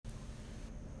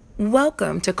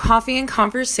Welcome to Coffee and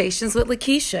Conversations with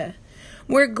Lakeisha.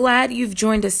 We're glad you've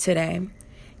joined us today.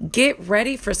 Get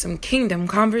ready for some kingdom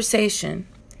conversation.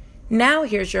 Now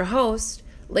here's your host,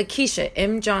 Lakeisha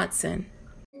M. Johnson.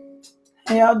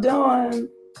 How y'all doing?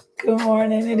 Good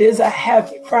morning. It is a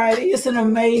happy Friday. It's an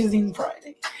amazing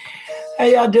Friday. How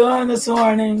y'all doing this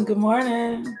morning? Good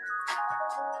morning.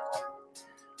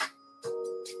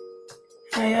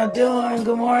 How y'all doing?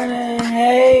 Good morning.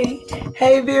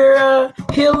 Hey Vera.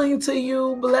 Healing to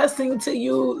you, blessing to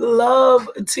you, love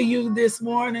to you this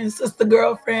morning, sister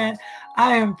girlfriend.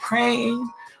 I am praying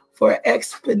for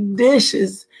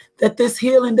expeditious, that this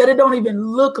healing, that it don't even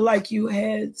look like you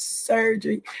had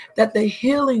surgery, that the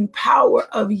healing power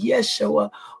of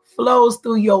Yeshua flows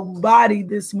through your body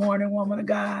this morning, woman of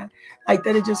God, like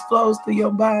that it just flows through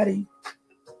your body.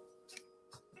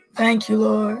 Thank you,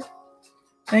 Lord.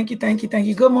 Thank you.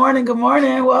 Good morning.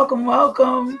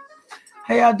 Welcome.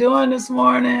 How y'all doing this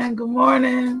morning? Good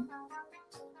morning.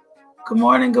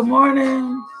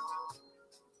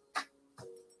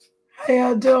 How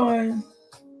y'all doing?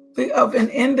 We up and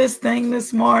in this thing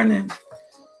this morning.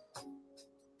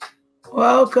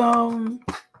 Welcome.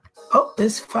 Oh,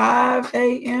 it's 5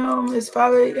 a.m. It's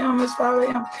 5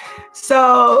 a.m.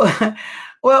 So,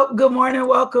 well, good morning.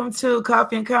 Welcome to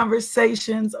Coffee and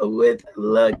Conversations with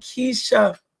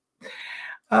Lakeisha.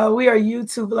 We are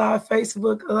YouTube Live,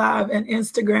 Facebook Live, and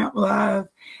Instagram Live.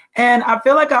 And I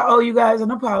feel like I owe you guys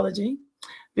an apology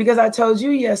because I told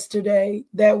you yesterday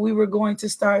that we were going to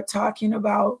start talking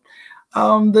about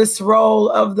this role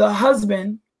of the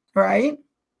husband, right?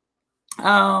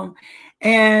 And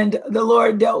the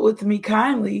Lord dealt with me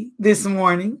kindly this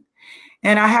morning.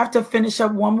 And I have to finish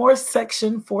up one more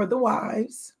section for the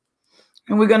wives.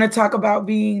 And we're going to talk about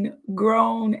being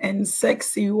grown and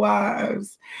sexy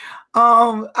wives.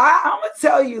 I'm going to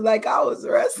tell you, like, I was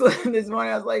wrestling this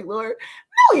morning. I was like, Lord,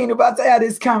 no, we ain't about to have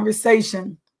this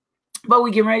conversation. But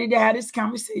we get ready to have this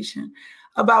conversation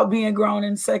about being grown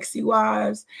and sexy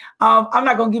wives. I'm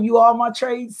not going to give you all my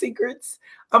trade secrets.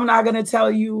 I'm not going to tell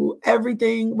you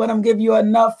everything, but I'm giving you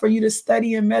enough for you to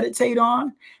study and meditate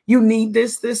on. You need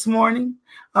this morning.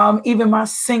 Even my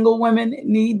single women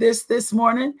need this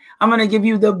morning. I'm going to give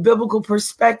you the biblical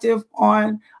perspective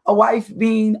on a wife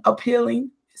being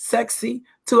appealing, sexy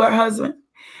to her husband.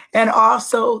 And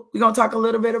also, we're going to talk a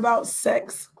little bit about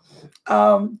sex.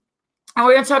 And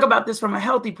we're going to talk about this from a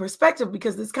healthy perspective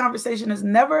because this conversation is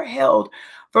never held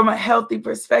from a healthy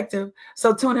perspective.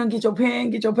 So tune in, get your pen,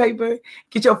 get your paper,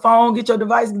 get your phone, get your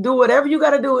device, do whatever you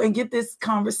got to do and get this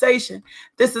conversation.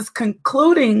 This is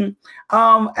concluding,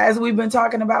 as we've been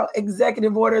talking about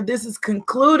executive order, this is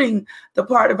concluding the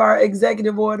part of our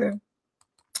executive order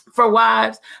for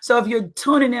wives. So if you're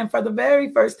tuning in for the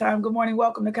very first time, good morning.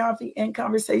 Welcome to Coffee and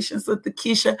Conversations with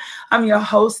Lakeisha. I'm your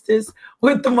hostess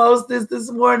with the mostest this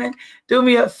morning. Do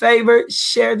me a favor,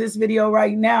 share this video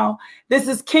right now. This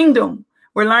is kingdom.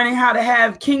 We're learning how to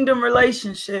have kingdom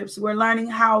relationships. We're learning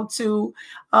how to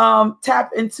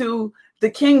tap into the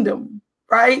kingdom,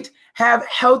 right? Have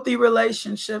healthy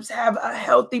relationships, have a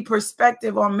healthy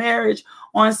perspective on marriage,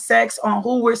 on sex, on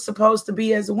who we're supposed to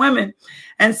be as women.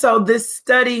 And so this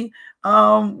study,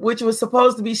 which was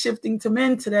supposed to be shifting to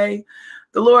men today,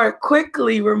 the Lord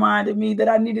quickly reminded me that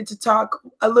I needed to talk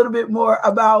a little bit more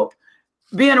about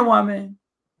being a woman,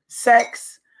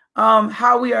 sex,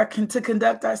 how we are to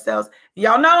conduct ourselves.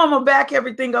 Y'all know I'm going to back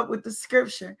everything up with the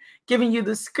scripture, giving you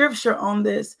the scripture on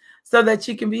this so that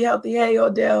you can be healthy. Hey,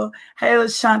 Odell. Hey,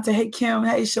 LaShanta. Hey, Kim.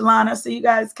 Hey, Shalana. I see you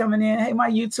guys coming in. Hey, my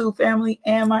YouTube family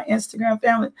and my Instagram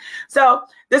family. So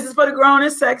this is for the grown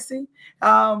and sexy.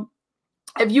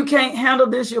 If you can't handle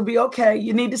this, you'll be okay.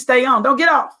 You need to stay on. Don't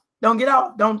get off. Don't get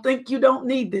off. Don't think you don't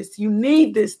need this. You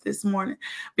need this morning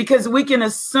because we can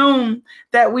assume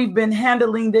that we've been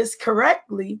handling this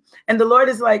correctly. And the Lord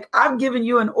is like, I've given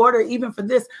you an order even for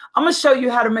this. I'm going to show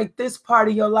you how to make this part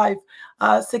of your life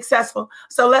successful.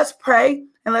 So let's pray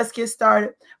and let's get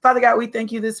started. Father God, we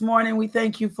thank you this morning. We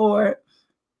thank you for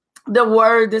the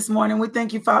word this morning. We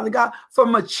thank you, Father God, for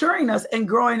maturing us and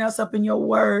growing us up in your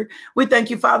word. We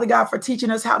thank you, Father God, for teaching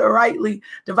us how to rightly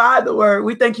divide the word.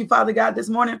 We thank you, Father God, this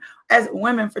morning as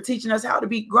women for teaching us how to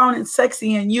be grown and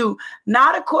sexy in you,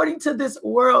 not according to this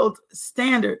world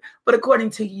standard, but according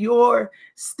to your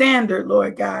standard,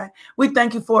 Lord God. We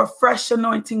thank you for a fresh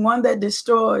anointing, one that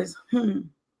destroys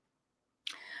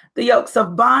the yokes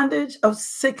of bondage, of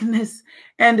sickness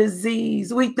and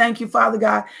disease. We thank you, Father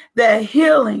God, that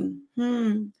healing,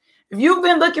 if you've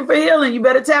been looking for healing, you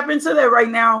better tap into that right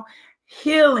now.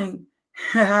 Healing,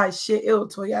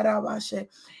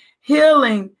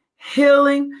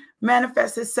 healing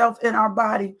manifests itself in our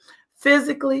body,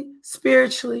 physically,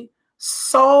 spiritually,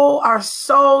 Our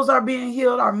souls are being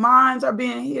healed. Our minds are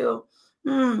being healed.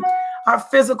 Our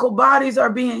physical bodies are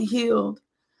being healed.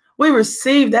 We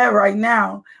receive that right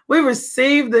now. We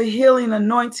receive the healing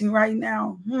anointing right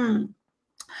now.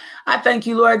 I thank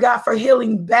you, Lord God, for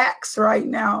healing backs right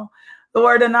now. The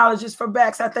word of knowledge is for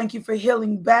backs. I thank you for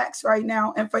healing backs right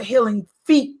now and for healing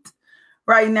feet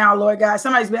right now, Lord God.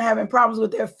 Somebody's been having problems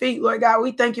with their feet, Lord God.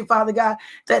 We thank you, Father God,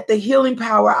 that the healing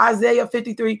power, Isaiah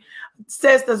 53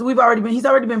 says that he's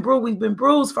already been bruised. We've been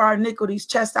bruised for our iniquities,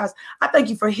 chastised. I thank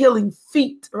you for healing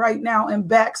feet right now and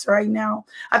backs right now.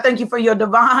 I thank you for your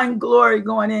divine glory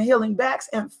going in, healing backs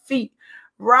and feet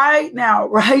right now,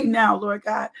 Lord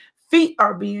God. Feet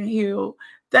are being healed.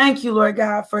 Thank you, Lord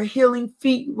God, for healing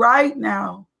feet right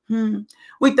now.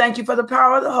 We thank you for the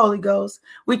power of the Holy Ghost.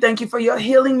 We thank you for your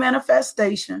healing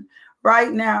manifestation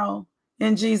right now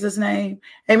in Jesus' name.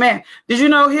 Amen. Did you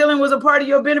know healing was a part of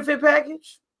your benefit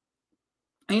package?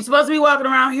 And you're supposed to be walking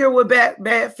around here with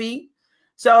bad feet.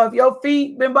 So if your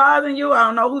feet been bothering you, I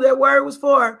don't know who that word was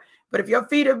for, but if your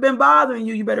feet have been bothering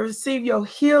you, you better receive your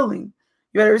healing.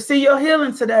 You better receive your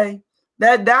healing today.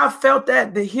 That thou felt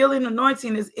that the healing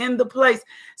anointing is in the place.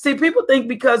 See, people think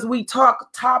because we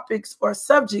talk topics or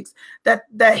subjects that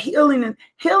healing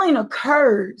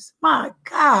occurs. My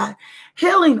God,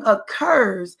 healing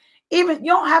occurs. Even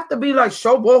you don't have to be like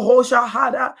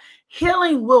shobohoshahada.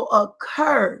 Healing will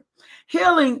occur.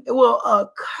 Healing will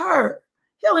occur.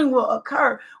 Healing will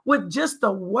occur with just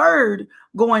the word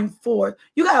going forth.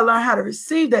 You got to learn how to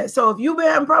receive that. So if you've been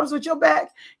having problems with your back,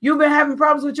 you've been having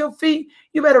problems with your feet,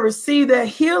 you better receive that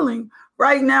healing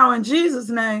right now in Jesus'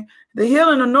 name. The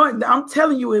healing anointing, I'm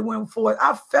telling you, it went forth.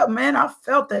 I felt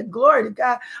that. Glory to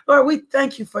God. Lord, we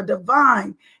thank you for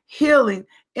divine healing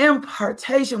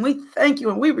impartation. We thank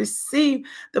you and we receive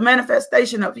the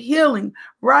manifestation of healing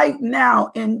right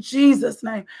now in Jesus'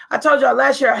 name. I told y'all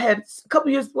last year I had a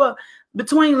couple years,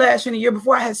 between last year and the year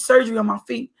before, I had surgery on my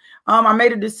feet. I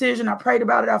made a decision. I prayed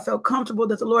about it. I felt comfortable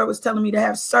that the Lord was telling me to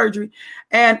have surgery,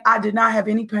 and I did not have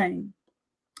any pain.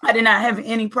 I did not have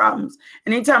any problems.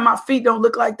 And anytime my feet don't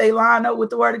look like they line up with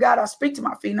the word of God, I speak to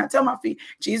my feet and I tell my feet,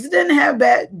 Jesus didn't have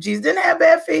bad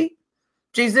feet.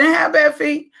 Jesus didn't have bad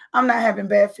feet. I'm not having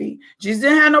bad feet. Jesus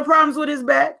didn't have no problems with his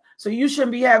back. So you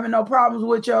shouldn't be having no problems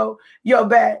with your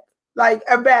back, like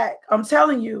a back. I'm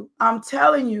telling you.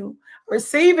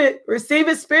 Receive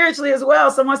it spiritually as well.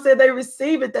 Someone said they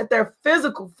receive it, that their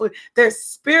physical foot, their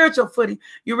spiritual footing.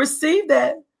 You receive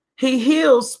that. He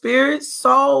heals spirit,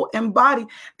 soul, and body.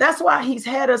 That's why he's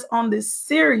had us on this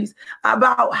series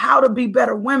about how to be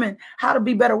better women, how to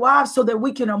be better wives, so that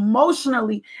we can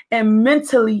emotionally and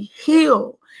mentally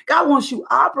heal. God wants you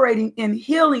operating in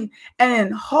healing and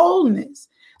in wholeness.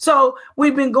 So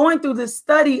we've been going through this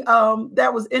study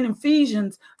that was in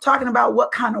Ephesians, talking about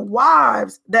what kind of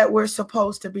wives that we're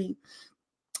supposed to be.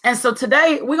 And so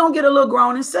today we're going to get a little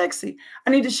grown and sexy.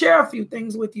 I need to share a few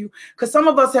things with you because some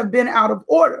of us have been out of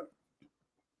order.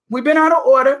 We've been out of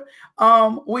order.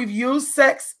 We've used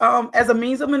sex as a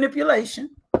means of manipulation.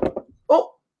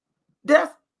 Oh, did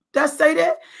I say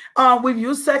that? We've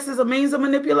used sex as a means of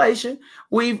manipulation.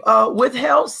 We've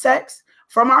withheld sex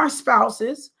from our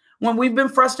spouses when we've been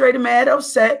frustrated, mad,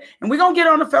 upset. And we're going to get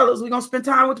on the fellas. We're going to spend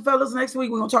time with the fellas next week.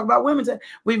 We're going to talk about women.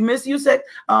 We've misused sex.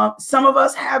 Some of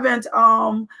us haven't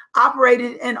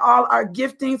operated in all our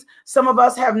giftings. Some of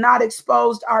us have not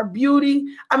exposed our beauty.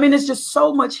 I mean, it's just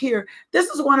so much here.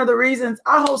 This is one of the reasons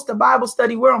I host a Bible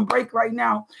study. We're on break right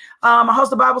now. I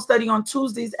host a Bible study on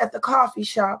Tuesdays at the coffee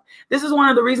shop. This is one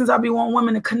of the reasons I want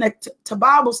women to connect to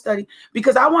Bible study,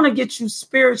 because I want to get you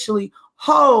spiritually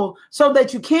whole so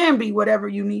that you can be whatever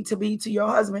you need to be to your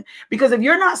husband. Because if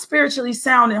you're not spiritually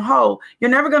sound and whole, you're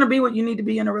never going to be what you need to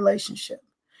be in a relationship.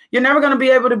 You're never going to be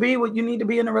able to be what you need to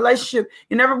be in a relationship.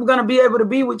 You're never going to be able to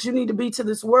be what you need to be to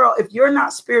this world if you're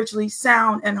not spiritually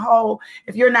sound and whole,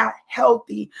 if you're not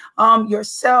healthy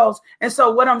yourselves. And so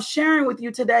what I'm sharing with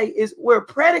you today is we're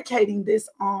predicating this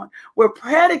on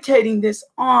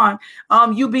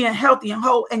you being healthy and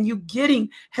whole and you getting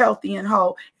healthy and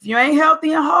whole. If you ain't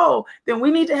healthy and whole, then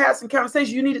we need to have some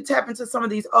conversation. You need to tap into some of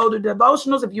these older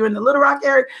devotionals. If you're in the Little Rock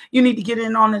area, you need to get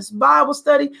in on this Bible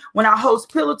study. When I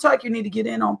host Pillow Talk, you need to get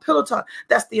in on Pillow Talk.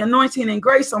 That's the anointing and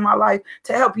grace on my life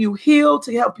to help you heal,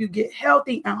 to help you get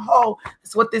healthy and whole.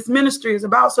 That's what this ministry is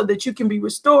about, so that you can be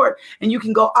restored and you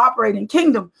can go operate in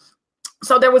kingdom.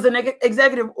 So there was an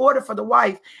executive order for the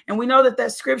wife. And we know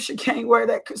that scripture came, where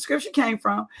that scripture came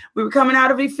from. We were coming out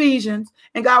of Ephesians,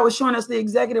 and God was showing us the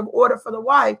executive order for the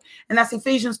wife. And that's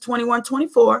Ephesians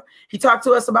 21:24. He talked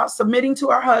to us about submitting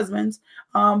to our husbands,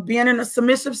 being in a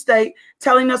submissive state,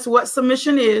 telling us what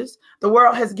submission is. The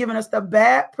world has given us the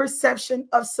bad perception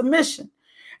of submission.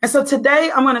 And so today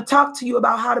I'm going to talk to you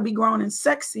about how to be grown and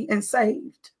sexy and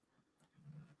saved.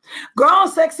 Grown,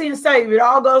 sexy, and saved. It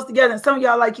all goes together. And some of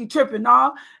y'all like, you tripping.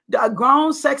 No,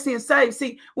 grown, sexy, and saved.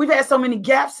 See, we've had so many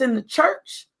gaps in the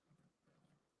church.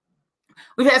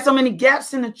 We've had so many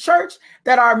gaps in the church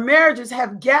that our marriages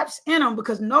have gaps in them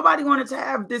because nobody wanted to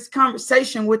have this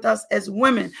conversation with us as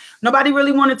women. Nobody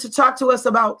really wanted to talk to us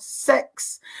about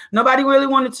sex. Nobody really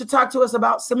wanted to talk to us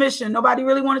about submission. Nobody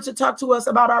really wanted to talk to us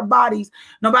about our bodies.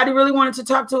 Nobody really wanted to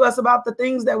talk to us about the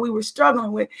things that we were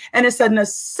struggling with. And it's a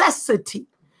necessity.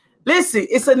 Listen,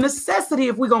 it's a necessity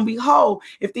if we're going to be whole,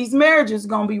 if these marriages are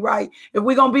going to be right, if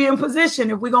we're going to be in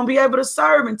position, if we're going to be able to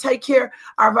serve and take care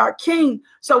of our king.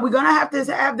 So we're going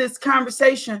to have this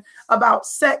conversation about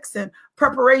sex and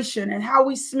preparation and how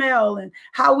we smell and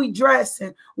how we dress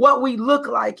and what we look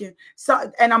like.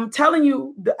 And I'm telling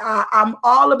you, I'm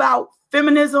all about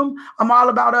feminism. I'm all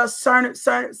about us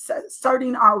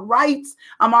asserting our rights.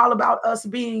 I'm all about us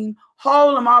being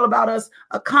whole. I'm all about us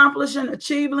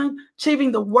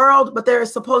achieving the world. But there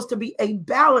is supposed to be a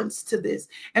balance to this.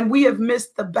 And we have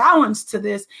missed the balance to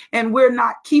this. And we're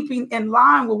not keeping in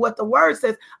line with what the word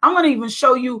says. I'm going to even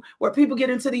show you where people get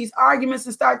into these arguments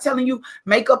and start telling you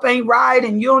makeup ain't right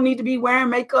and you don't need to be wearing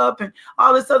makeup and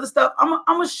all this other stuff. I'm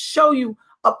going to show you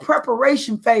a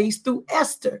preparation phase through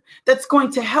Esther that's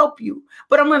going to help you.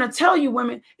 But I'm going to tell you,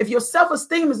 women, if your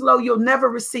self-esteem is low, you'll never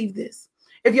receive this.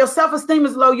 If your self-esteem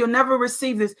is low, you'll never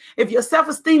receive this. If your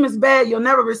self-esteem is bad, you'll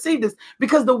never receive this,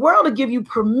 because the world will give you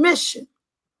permission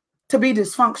to be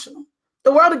dysfunctional.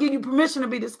 The world will give you permission to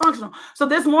be dysfunctional. So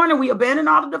this morning we abandon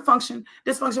all the dysfunction.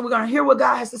 We're going to hear what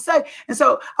God has to say. And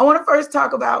so I want to first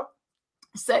talk about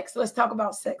sex. Let's talk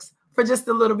about sex for just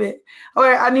a little bit. All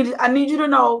right, I need you to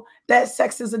know that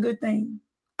sex is a good thing.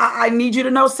 I need you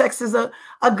to know sex is a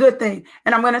good thing.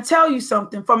 And I'm going to tell you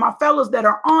something for my fellows that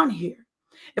are on here.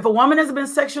 If a woman has been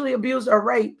sexually abused or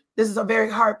raped, this is a very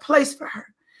hard place for her.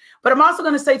 But I'm also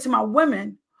going to say to my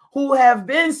women who have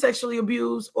been sexually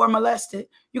abused or molested,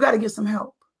 you got to get some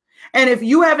help. And if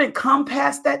you haven't come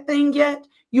past that thing yet,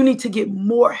 you need to get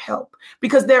more help,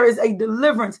 because there is a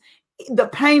deliverance. The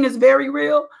pain is very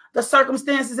real. The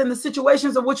circumstances and the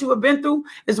situations of what you have been through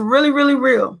is really, really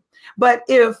real. But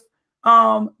if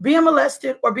being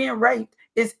molested or being raped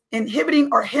is inhibiting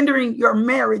or hindering your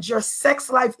marriage, your sex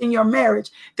life in your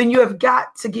marriage, then you have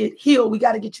got to get healed. We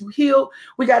got to get you healed.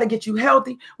 We got to get you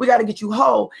healthy. We got to get you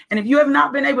whole. And if you have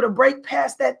not been able to break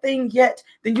past that thing yet,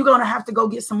 then you're going to have to go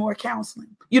get some more counseling.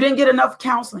 You didn't get enough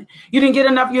counseling. You didn't get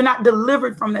enough. You're not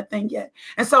delivered from that thing yet.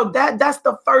 And so that's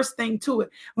the first thing to it.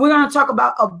 We're going to talk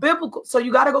about a biblical. So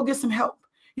you got to go get some help.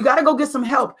 You got to go get some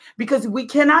help, because we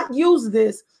cannot use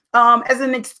this as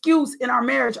an excuse in our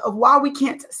marriage of why we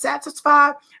can't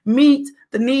meet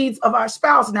the needs of our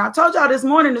spouse. Now, I told y'all this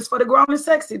morning, this is for the grown and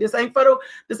sexy. This ain't for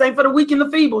the weak and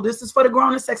the feeble. This is for the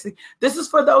grown and sexy. This is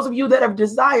for those of you that have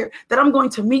desired that I'm going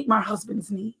to meet my husband's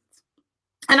needs.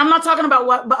 And I'm not talking about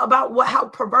how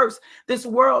perverse this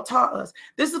world taught us.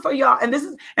 This is for y'all. And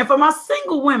for my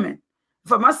single women,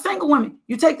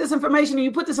 you take this information and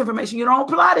you put this information. You don't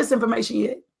apply this information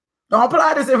yet. Don't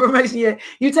apply this information yet.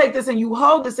 You take this and you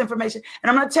hold this information. And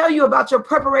I'm going to tell you about your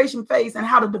preparation phase and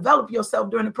how to develop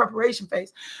yourself during the preparation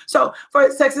phase. So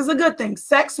sex is a good thing.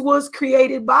 Sex was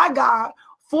created by God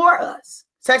for us.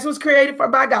 Sex was created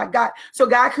by God. So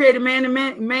God created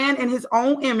man in his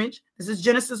own image. This is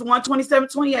Genesis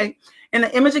 1:27-28. In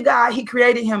the image of God, he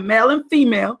created him, male and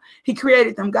female. He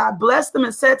created them. God blessed them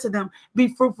and said to them, be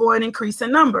fruitful and increase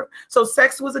in number. So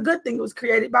sex was a good thing. It was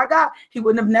created by God. He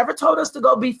wouldn't have never told us to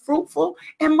go be fruitful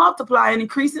and multiply and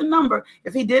increase in number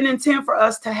if he didn't intend for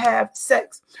us to have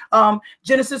sex.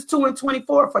 Genesis 2:24,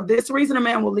 for this reason, a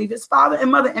man will leave his father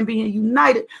and mother and be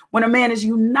united. When a man is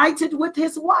united with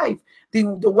his wife,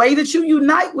 the way that you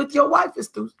unite with your wife is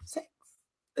through sex.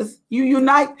 You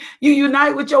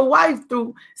unite with your wife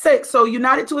through sex. So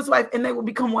united to his wife, and they will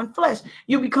become one flesh.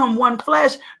 You become one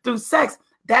flesh through sex.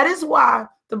 That is why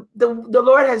the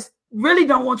Lord has really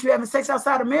don't want you having sex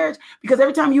outside of marriage, because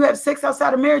every time you have sex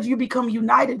outside of marriage, you become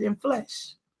united in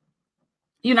flesh.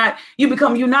 You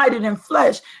become united in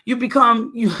flesh. You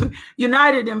become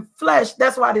united in flesh.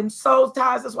 That's why them soul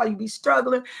ties. That's why you be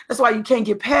struggling. That's why you can't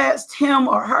get past him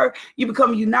or her. You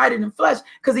become united in flesh,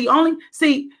 because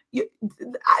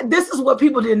this is what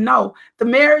people didn't know. The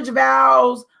marriage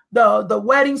vows, the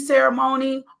wedding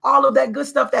ceremony, all of that good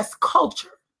stuff, that's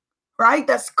culture, right?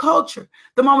 That's culture.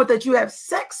 The moment that you have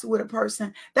sex with a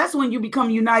person, that's when you become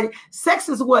united. Sex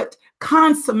is what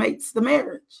consummates the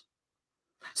marriage.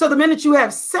 So the minute you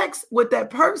have sex with that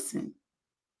person,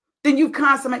 then you've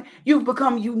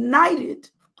become united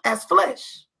as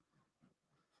flesh.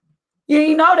 You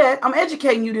ain't know that. I'm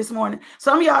educating you this morning.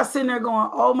 Some of y'all sitting there going,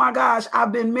 oh my gosh,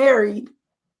 I've been married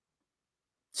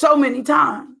so many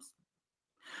times.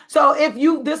 So if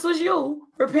this was you,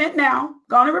 repent now.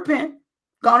 Go on and repent.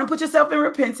 Go on and put yourself in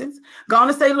repentance. Go on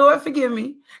and say, Lord, forgive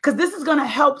me. Because this is going to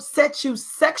help set you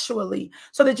sexually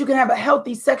so that you can have a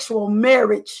healthy sexual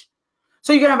marriage.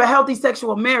 So you can have a healthy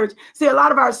sexual marriage. See, a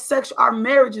lot of our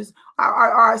marriages,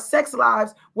 our sex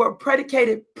lives were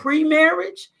predicated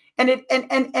pre-marriage. And if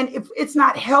it's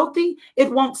not healthy,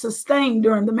 it won't sustain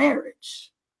during the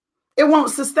marriage. It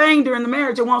won't sustain during the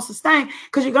marriage. It won't sustain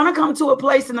because you're going to come to a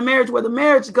place in the marriage where the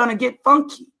marriage is going to get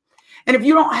funky. And if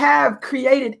you don't have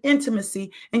created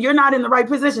intimacy and you're not in the right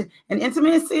position, and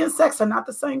intimacy and sex are not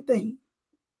the same thing.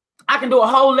 I can do a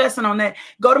whole lesson on that.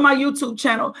 Go to my YouTube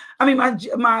channel. I mean, my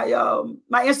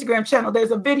Instagram channel.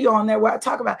 There's a video on there where I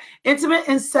talk about intimate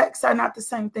and sex are not the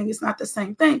same thing. It's not the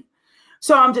same thing.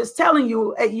 So I'm just telling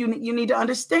you, you need to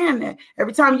understand that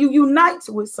every time you unite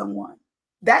with someone,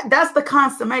 that's the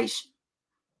consummation.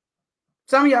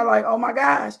 Some of y'all are like, oh my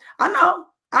gosh, I know.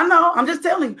 I'm just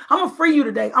telling you, I'm going to free you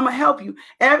today. I'm going to help you.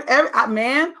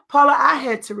 Man, Paula, I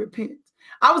had to repent.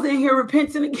 I was in here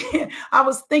repenting again. I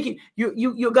was thinking,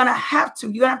 you're going to have to.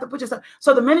 You're going to have to put yourself.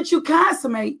 So the minute you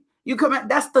consummate, you come out.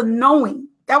 That's the knowing.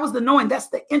 That was the knowing. That's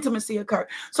the intimacy occurred.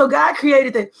 So God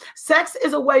created that. Sex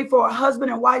is a way for a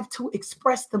husband and wife to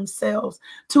express themselves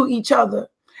to each other.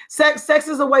 Sex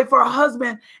is a way for a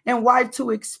husband and wife to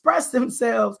express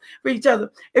themselves for each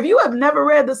other. If you have never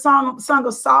read the Song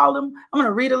of Solomon, I'm going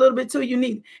to read a little bit to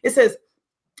you. It says,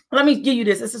 let me give you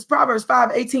this. This is Proverbs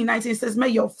 5:18-19. It says, may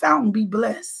your fountain be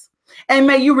blessed, and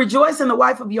may you rejoice in the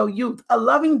wife of your youth, a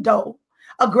loving doe,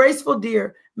 a graceful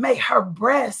deer. May her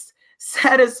breast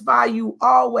satisfy you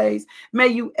always. May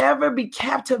you ever be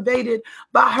captivated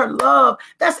by her love.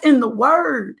 That's in the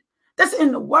word. That's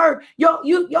in the word. Your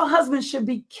husband should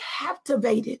be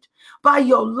captivated by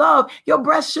your love. Your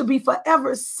breast should be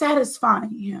forever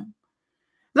satisfying him.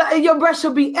 Your breast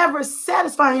should be ever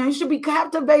satisfying him. You should be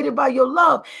captivated by your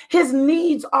love. His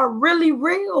needs are really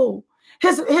real.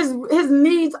 His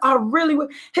needs are really real.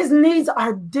 His needs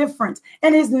are different.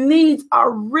 And his needs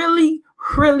are really,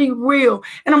 really real.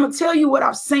 And I'm going to tell you what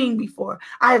I've seen before.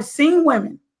 I have seen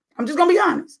women, I'm just going to be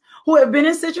honest, who have been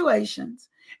in situations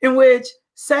in which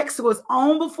sex was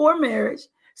on before marriage.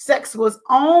 Sex was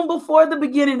on before the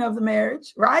beginning of the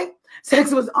marriage, right?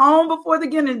 Sex was on before the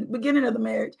beginning of the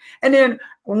marriage. And then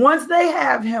once they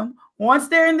have him, once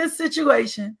they're in this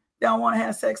situation, they don't want to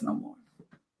have sex no more.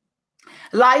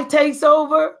 Life takes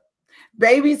over,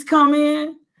 babies come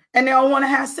in, and they don't want to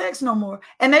have sex no more.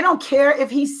 And they don't care if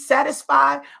he's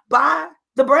satisfied by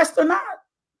the breast or not.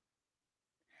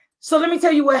 So let me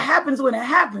tell you what happens when it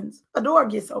happens. A door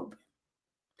gets open.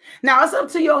 Now, it's up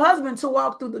to your husband to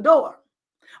walk through the door,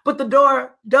 but the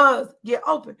door does get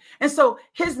open. And so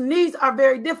his needs are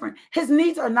very different. His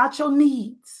needs are not your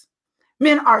needs.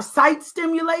 Men are sight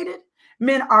stimulated.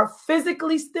 Men are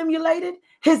physically stimulated.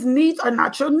 His needs are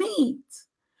not your needs.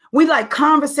 We like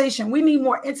conversation. We need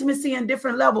more intimacy and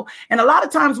different level. And a lot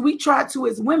of times we try to,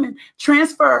 as women,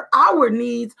 transfer our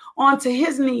needs onto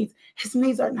his needs. His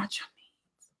needs are not your needs.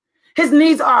 His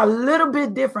needs are a little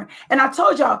bit different. And I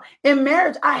told y'all, in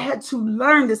marriage, I had to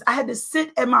learn this. I had to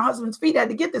sit at my husband's feet. I had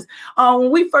to get this. When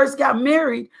we first got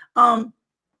married, I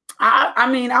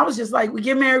was just like, we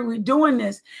get married, we're doing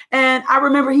this. And I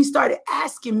remember he started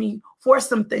asking me for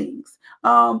some things.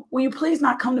 Will you please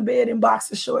not come to bed in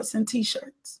boxer shorts and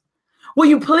t-shirts? Will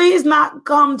you please not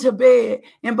come to bed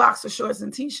in boxer shorts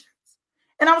and t-shirts?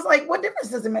 And I was like, what difference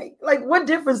does it make? Like, what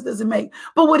difference does it make?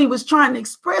 But what he was trying to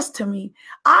express to me,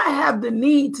 I have the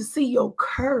need to see your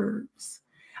curves.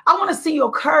 I want to see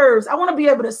your curves. I want to be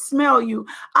able to smell you.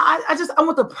 I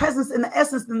want the presence and the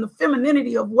essence and the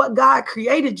femininity of what God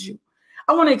created you.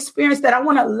 I want to experience that. I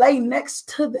want to lay next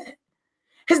to that.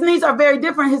 His needs are very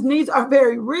different. His needs are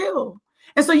very real.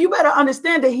 And so you better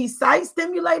understand that he's sight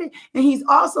stimulated and he's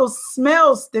also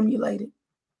smell stimulated.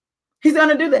 He's going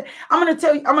to do that. I'm going to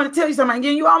tell you something. I'm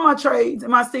giving you all my trades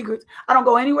and my secrets. I don't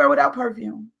go anywhere without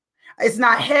perfume. It's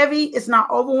not heavy. It's not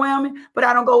overwhelming, but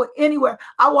I don't go anywhere.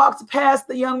 I walked past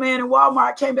the young man in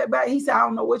Walmart, came back. He said, I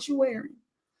don't know what you're wearing.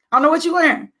 I don't know what you're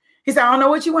wearing. He said, I don't know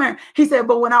what you're wearing. He said,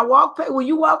 but when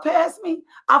you walked past me,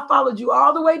 I followed you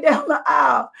all the way down the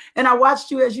aisle and I watched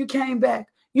you as you came back.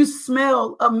 You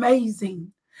smell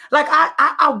amazing. Like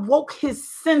I woke his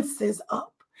senses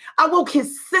up. I woke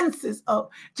his senses up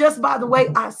just by the way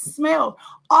I smelled.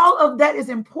 All of that is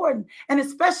important. And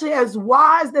especially as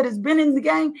wives that has been in the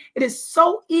game, it is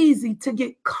so easy to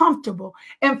get comfortable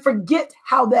and forget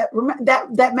how that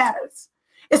matters.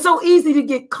 It's so easy to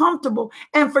get comfortable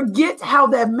and forget how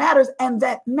that matters. And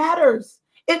that matters.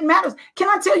 It matters. Can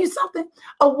I tell you something?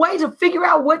 A way to figure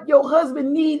out what your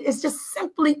husband needs is just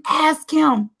simply ask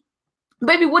him,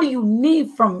 baby, what do you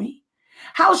need from me?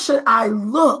 How should I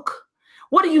look?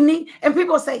 What do you need? And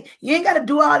people say, you ain't got to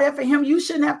do all that for him. You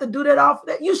shouldn't have to do that all for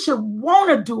that. You should want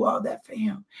to do all that for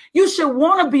him. You should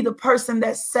want to be the person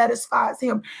that satisfies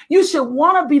him. You should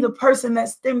want to be the person that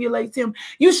stimulates him.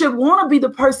 You should want to be the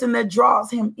person that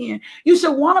draws him in. You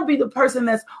should want to be the person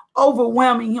that's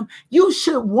overwhelming him. You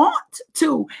should want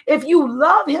to. If you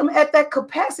love him at that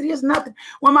capacity, it's nothing.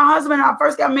 When my husband and I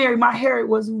first got married, my hair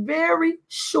was very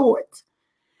short.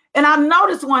 And I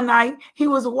noticed one night he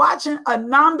was watching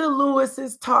Ananda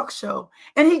Lewis's talk show,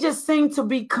 and he just seemed to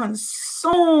be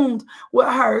consumed with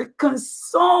her. And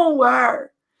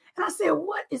I said,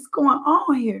 what is going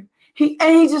on here? He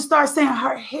just started saying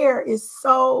her hair is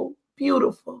so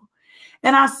beautiful.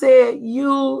 And I said,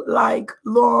 you like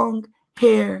long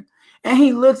hair? And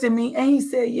he looked at me and he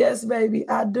said, yes, baby,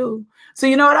 I do. So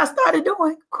you know what I started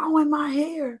doing? Growing my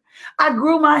hair. I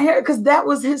grew my hair because that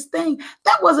was his thing.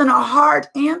 That wasn't a hard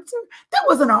answer. That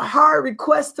wasn't a hard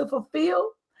request to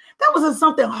fulfill. That wasn't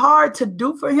something hard to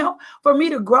do for him, for me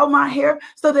to grow my hair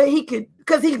so that he could,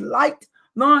 because he liked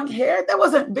long hair. That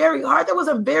wasn't very hard. That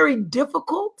wasn't very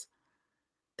difficult.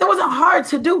 That wasn't hard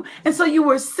to do. And so you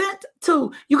were sent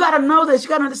to, you got to know this. You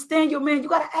got to understand your man. You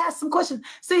got to ask some questions.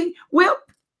 See,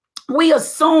 we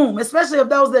assume, especially of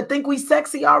those that think we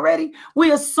sexy already,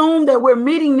 we assume that we're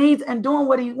meeting needs and doing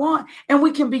what he wants, and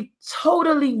we can be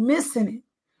totally missing it.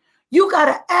 You got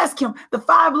to ask him the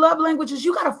 5 love languages.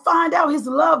 You got to find out his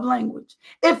love language.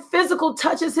 If physical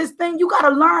touch is his thing, you got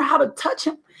to learn how to touch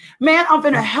him. Man, I'm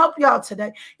going to help y'all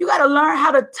today. You got to learn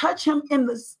how to touch him in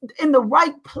the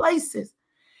right places.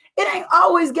 It ain't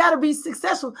always got to be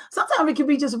successful. Sometimes it can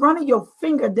be just running your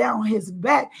finger down his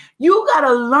back. You got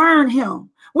to learn him.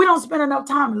 We don't spend enough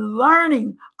time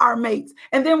learning our mates.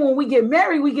 And then when we get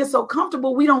married, we get so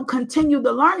comfortable, we don't continue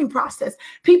the learning process.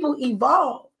 People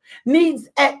evolve. Needs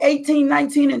at 18,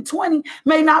 19, and 20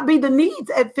 may not be the needs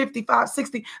at 55,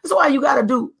 60. That's why you got to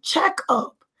do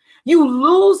checkup. You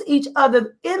lose each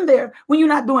other in there when you're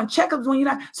not doing checkups, when you're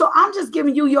not. So I'm just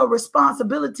giving you your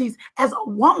responsibilities as a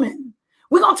woman.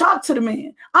 We're going to talk to the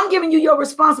man. I'm giving you your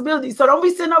responsibilities. So don't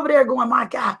be sitting over there going, my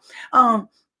God,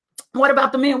 what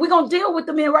about the men? We're going to deal with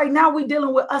the men right now. We're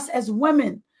dealing with us as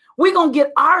women. We're going to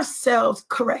get ourselves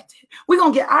corrected. We're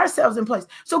going to get ourselves in place.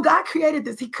 So God created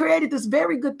this. He created this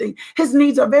very good thing. His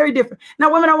needs are very different.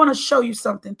 Now, women, I want to show you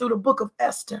something through the book of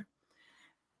Esther.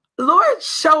 The Lord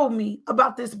showed me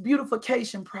about this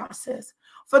beautification process.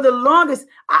 For the longest,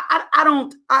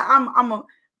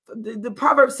 the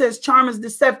proverb says charm is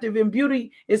deceptive and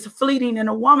beauty is fleeting, and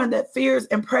a woman that fears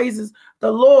and praises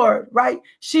the Lord, right?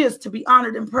 She is to be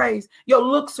honored and praised. Your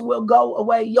looks will go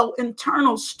away. Your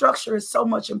internal structure is so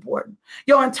much important.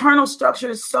 Your internal structure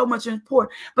is so much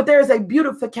important. But there is a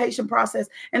beautification process,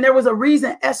 and there was a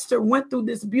reason Esther went through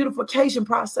this beautification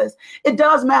process. It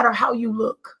does matter how you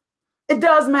look. It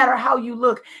does matter how you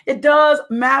look. It does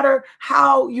matter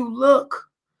how you look.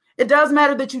 It does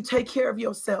matter that you take care of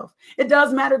yourself. It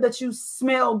does matter that you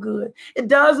smell good. It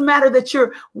does matter that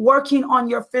you're working on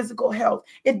your physical health.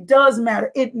 It does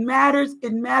matter. It matters.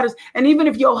 It matters. And even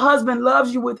if your husband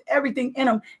loves you with everything in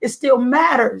him, it still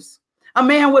matters. A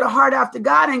man with a heart after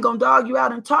God ain't going to dog you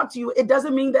out and talk to you. It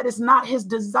doesn't mean that it's not his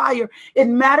desire. It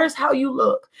matters how you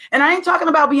look. And I ain't talking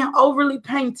about being overly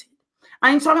painted.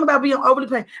 I ain't talking about being overly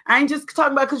paid. I ain't just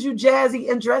talking about because you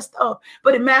jazzy and dressed up,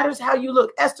 but it matters how you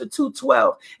look. Esther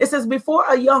 2:12. It says, before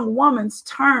a young woman's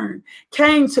turn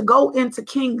came to go into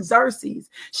King Xerxes,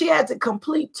 she had to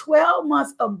complete 12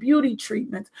 months of beauty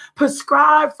treatments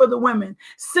prescribed for the women,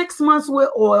 6 months with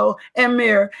oil and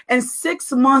myrrh, and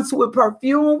 6 months with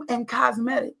perfume and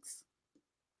cosmetics.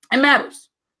 It matters.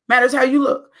 Matters how you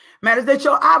look. Matters that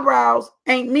your eyebrows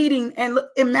ain't meeting, and look,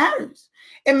 it matters.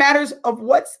 It matters of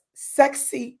what's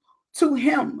sexy to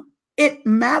him. It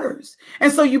matters.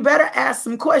 And so you better ask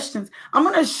some questions. I'm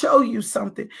going to show you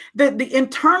something, the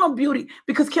internal beauty,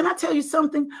 because can I tell you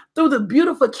something? Through the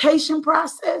beautification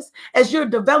process, as you're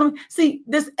developing, see,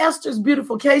 this Esther's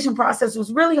beautification process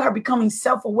was really her becoming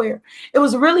self-aware. It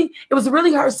was really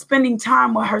her spending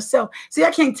time with herself. See,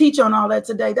 I can't teach on all that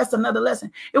today. That's another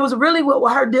lesson. It was really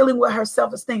with her dealing with her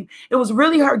self-esteem. It was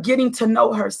really her getting to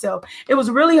know herself. It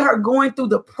was really her going through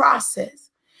the process.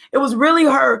 It was really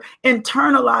her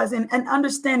internalizing and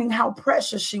understanding how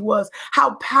precious she was,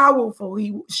 how powerful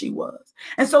she was.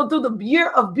 And so through the year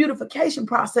of beautification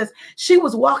process, she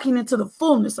was walking into the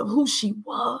fullness of who she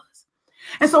was.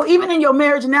 And so even in your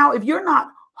marriage now, if you're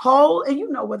not whole, and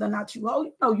you know whether or not you whole,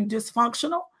 you know you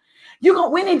dysfunctional,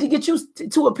 we need to get you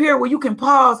to a period where you can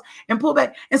pause and pull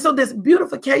back. And so this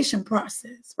beautification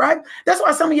process, right? That's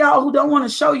why some of y'all who don't want to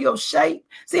show your shape,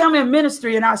 see, I'm in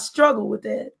ministry and I struggle with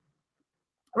that,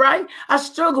 right? I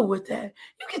struggle with that.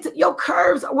 You get to, your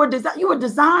curves were designed, you were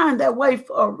designed that way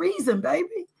for a reason,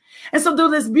 baby. And so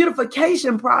through this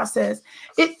beautification process,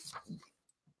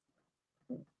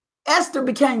 Esther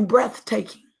became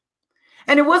breathtaking.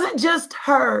 And it wasn't just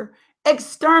her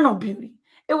external beauty.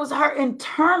 It was her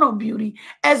internal beauty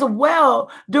as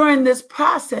well during this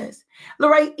process.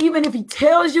 Lorraine, even if he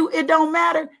tells you it don't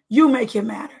matter, you make it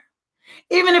matter.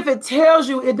 Even if it tells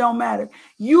you it don't matter,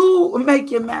 you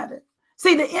make it matter.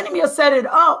 See, the enemy will set it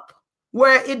up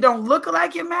where it don't look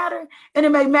like it matter, and it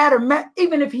may matter.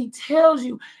 Even if he tells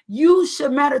you, you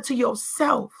should matter to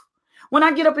yourself. When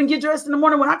I get up and get dressed in the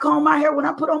morning, when I comb my hair, when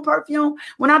I put on perfume,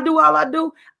 when I do all I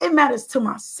do, it matters to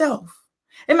myself.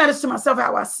 It matters to myself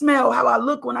how I smell, how I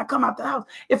look when I come out the house.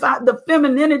 The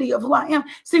femininity of who I am.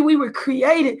 See, we were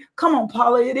created. Come on,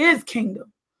 Paula, it is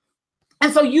kingdom.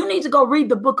 And so you need to go read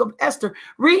the book of Esther.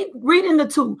 Read in the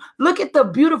two. Look at the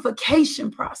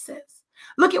beautification process.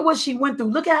 Look at what she went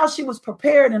through. Look at how she was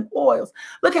prepared in oils.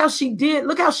 Look how she did.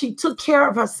 Look how she took care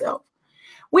of herself.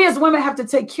 We as women have to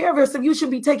take care of ourselves. You should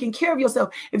be taking care of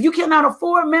yourself. If you cannot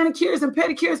afford manicures and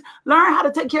pedicures, learn how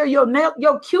to take care of your nail.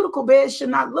 Your cuticle bed should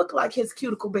not look like his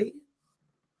cuticle bed.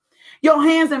 Your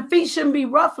hands and feet shouldn't be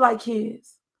rough like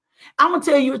his. I'm going to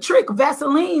tell you a trick.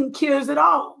 Vaseline cures it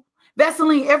all.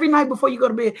 Vaseline every night before you go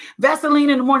to bed. Vaseline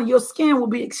in the morning, your skin will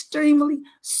be extremely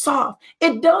soft.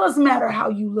 It does matter how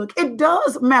you look. It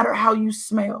does matter how you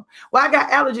smell. Well, I got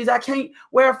allergies. I can't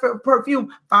wear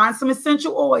perfume. Find some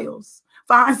essential oils.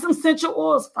 Find some essential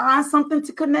oils. Find something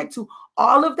to connect to.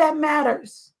 All of that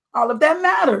matters. All of that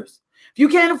matters. If you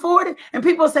can't afford it, and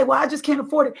people say, well, I just can't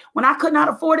afford it. When I could not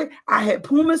afford it, I had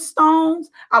pumice stones.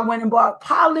 I went and bought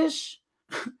polish.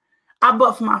 I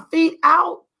buffed my feet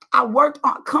out. I worked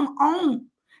on, come on,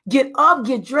 get up,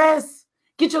 get dressed,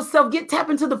 tap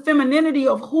into the femininity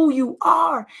of who you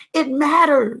are. It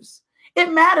matters.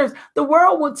 It matters. The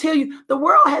world will tell you, the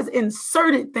world has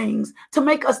inserted things to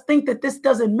make us think that this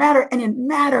doesn't matter, and it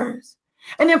matters.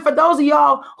 And then for those of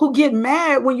y'all who get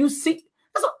mad when you see,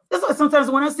 that's why sometimes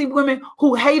when I see women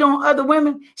who hate on other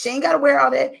women, she ain't got to wear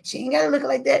all that. She ain't got to look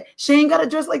like that. She ain't got to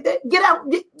dress like that. Get out.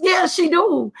 Yeah, she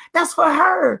do. That's for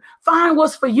her. Find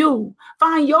what's for you.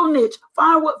 Find your niche.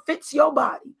 Find what fits your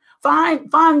body.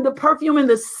 Find the perfume and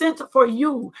the scent for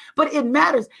you. But it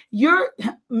matters.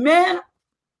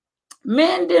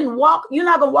 Men didn't walk. You're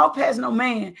not going to walk past no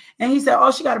man. And he said,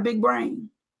 oh, she got a big brain.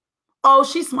 Oh,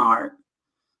 she's smart.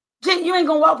 You ain't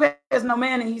going to walk past no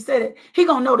man. And he said it. He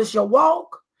going to notice your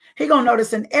walk. He going to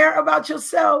notice an air about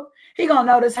yourself. He going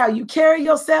to notice how you carry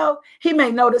yourself. He may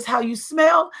notice how you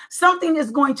smell. Something is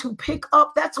going to pick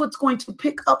up. That's what's going to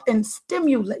pick up and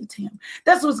stimulate him.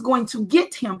 That's what's going to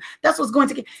get him. That's what's going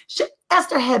to get.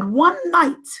 Esther had one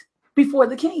night before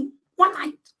the king. One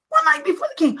night before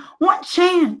the king. One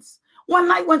chance. One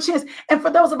night, one chance. And for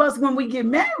those of us, when we get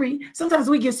married, sometimes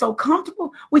we get so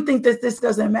comfortable, we think that this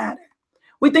doesn't matter.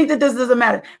 We think that this doesn't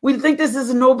matter. We think this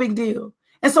is no big deal.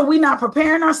 And so we're not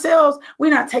preparing ourselves.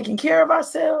 We're not taking care of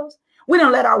ourselves. We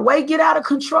don't let our weight get out of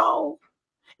control.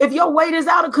 If your weight is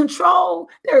out of control,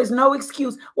 there is no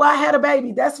excuse. Well, I had a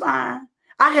baby. That's fine.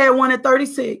 I had one at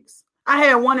 36.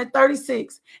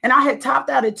 And I had topped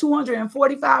out at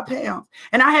 245 pounds.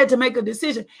 And I had to make a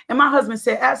decision. And my husband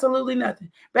said, absolutely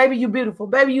nothing. Baby, you beautiful.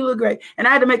 Baby, you look great. And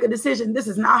I had to make a decision. This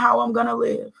is not how I'm going to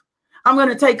live. I'm going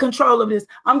to take control of this.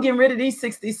 I'm getting rid of these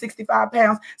 60, 65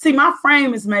 pounds. See, my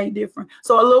frame is made different.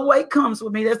 So a little weight comes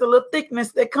with me. There's a little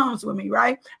thickness that comes with me,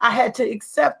 right? I had to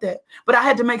accept that. But I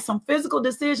had to make some physical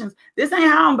decisions. This ain't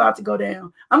how I'm about to go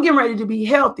down. I'm getting ready to be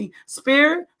healthy.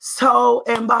 Spirit, soul,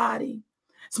 and body.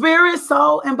 Spirit,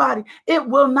 soul, and body. It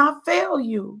will not fail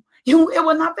you. It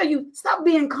will not fail you. Stop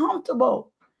being comfortable.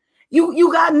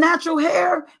 You got natural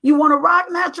hair. You want to rock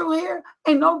natural hair.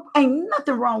 Ain't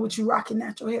nothing wrong with you rocking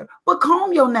natural hair. But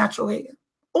comb your natural hair.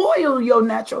 Oil your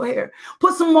natural hair.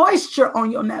 Put some moisture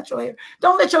on your natural hair.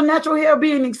 Don't let your natural hair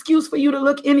be an excuse for you to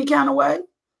look any kind of way.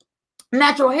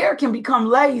 Natural hair can become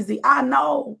lazy. I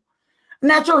know.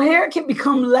 Natural hair can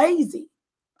become lazy.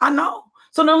 I know.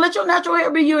 So don't let your natural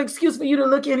hair be your excuse for you to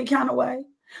look any kind of way.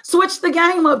 Switch the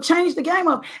game up. Change the game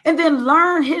up. And then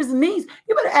learn his needs.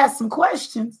 You better ask some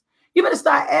questions. You better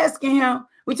start asking him,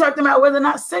 We talked about whether or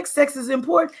not sex is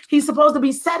important. He's supposed to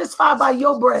be satisfied by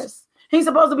your breast. He's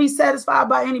supposed to be satisfied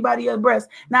by anybody else's breast.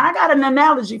 Now, I got an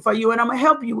analogy for you, and I'm going to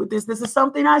help you with this. This is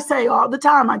something I say all the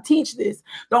time. I teach this.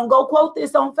 Don't go quote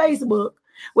this on Facebook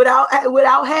without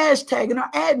hashtagging or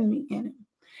adding me in it.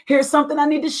 Here's something I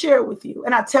need to share with you.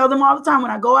 And I tell them all the time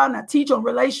when I go out and I teach on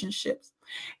relationships.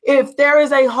 If there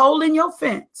is a hole in your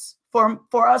fence,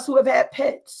 for us who have had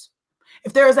pets,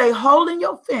 if there is a hole in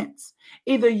your fence,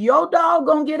 either your dog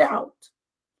gonna get out,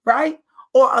 right?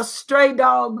 Or a stray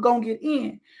dog gonna get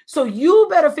in. So you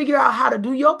better figure out how to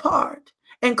do your part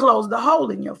and close the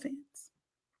hole in your fence.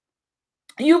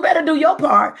 You better do your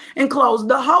part and close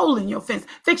the hole in your fence.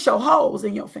 Fix your holes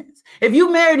in your fence. If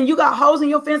you married and you got holes in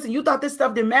your fence and you thought this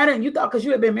stuff didn't matter and you thought because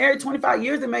you had been married 25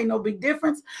 years it made no big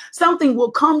difference, something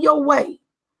will come your way.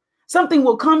 Something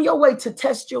will come your way to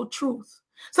test your truth.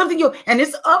 And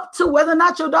it's up to whether or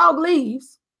not your dog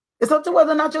leaves. It's up to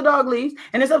whether or not your dog leaves.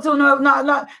 And it's up to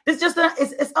not.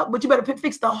 It's up, but you better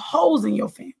fix the holes in your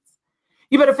fence.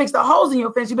 You better fix the holes in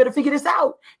your fence. You better figure this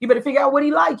out. You better figure out what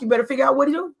he like. You better figure out what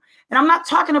he do. And I'm not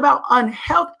talking about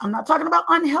unhealthy. I'm not talking about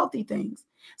unhealthy things.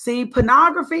 See,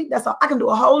 pornography, that's all. I can do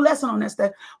a whole lesson on that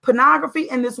stuff. Pornography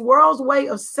and this world's way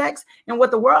of sex and what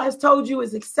the world has told you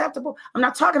is acceptable. I'm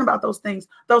not talking about those things.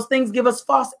 Those things give us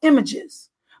false images.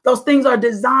 Those things are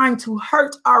designed to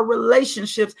hurt our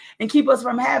relationships and keep us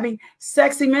from having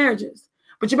sexy marriages.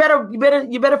 But you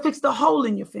better fix the hole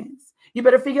in your fence. You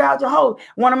better figure out your hole.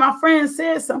 One of my friends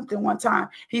said something one time.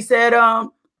 He said,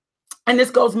 and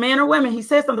this goes men or women. He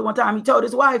said something one time. He told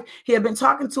his wife he had been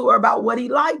talking to her about what he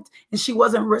liked and she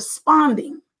wasn't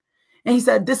responding. And he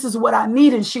said, this is what I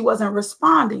need. And she wasn't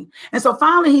responding. And so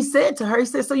finally he said to her, he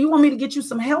said, so you want me to get you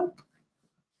some help?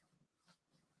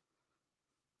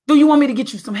 Do you want me to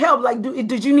get you some help? Like,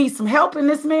 did you need some help in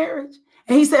this marriage?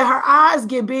 And he said, her eyes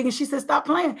get big and she said, stop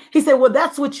playing. He said, well,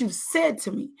 that's what you've said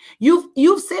to me.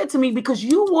 You've said to me because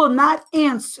you will not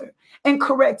answer and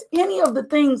correct any of the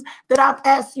things that I've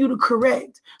asked you to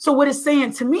correct. So what it's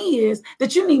saying to me is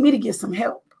that you need me to get some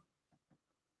help.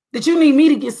 That you need me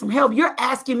to get some help. You're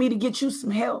asking me to get you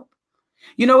some help.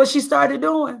 You know what she started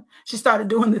doing? She started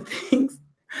doing the things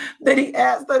that he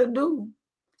asked her to do.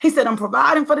 He said, I'm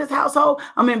providing for this household.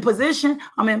 I'm in position.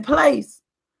 I'm in place.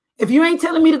 If you ain't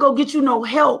telling me to go get you no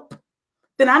help,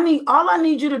 then all I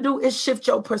need you to do is shift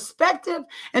your perspective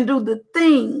and do the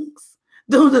things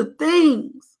that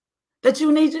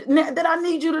I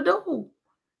need you to do.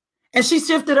 And she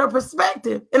shifted her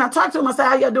perspective. And I talked to him. I said,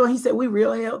 how y'all doing? He said, we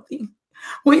real healthy.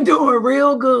 We doing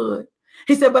real good.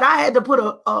 He said, but I had to put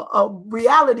a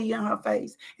reality in her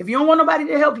face. If you don't want nobody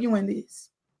to help you in this.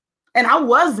 And I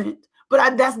wasn't.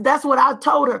 But that's what I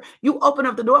told her. You open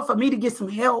up the door for me to get some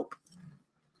help.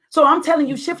 So I'm telling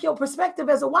you, shift your perspective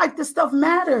as a wife. This stuff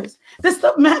matters. This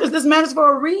stuff matters. This matters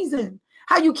for a reason.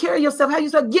 How you carry yourself, how you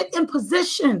say, get in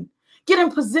position. Get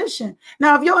in position.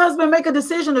 Now, if your husband make a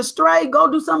decision to stray, go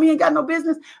do something he ain't got no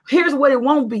business, here's what it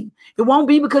won't be. It won't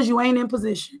be because you ain't in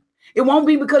position. It won't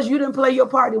be because you didn't play your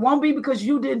part. It won't be because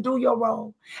you didn't do your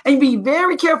role. And be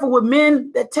very careful with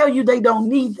men that tell you they don't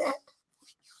need that.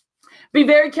 Be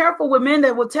very careful with men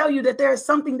that will tell you that there is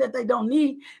something that they don't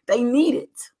need. They need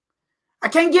it. I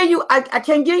can't give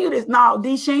you this. No,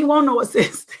 D, she ain't want no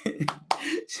assistant.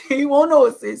 She ain't want no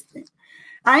assistant.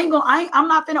 I'm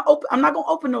not gonna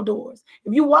open no doors.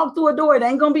 If you walk through a door, it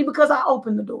ain't gonna be because I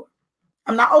opened the door.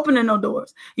 I'm not opening no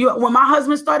doors. When my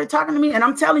husband started talking to me, and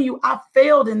I'm telling you, I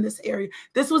failed in this area.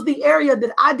 This was the area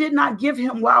that I did not give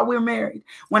him while we're married.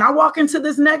 When I walk into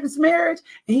this next marriage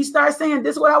and he starts saying,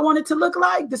 this is what I want it to look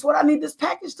like. This is what I need this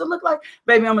package to look like.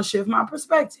 Baby, I'm going to shift my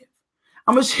perspective.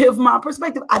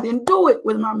 I didn't do it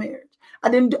with my marriage. I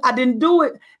didn't do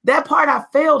it. That part I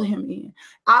failed him in.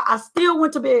 I still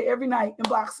went to bed every night in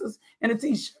boxers and a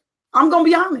t-shirt. I'm going to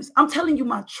be honest. I'm telling you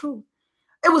my truth.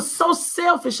 It was so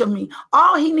selfish of me.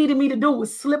 All he needed me to do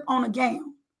was slip on a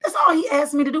gown. That's all he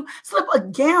asked me to do. Slip a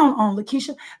gown on,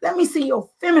 Lakeisha. Let me see your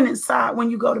feminine side when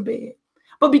you go to bed.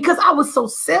 But because I was so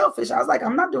selfish, I was like,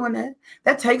 I'm not doing that.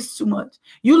 That takes too much.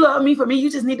 You love me for me. You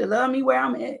just need to love me where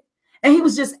I'm at. And he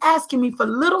was just asking me for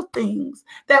little things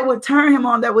that would turn him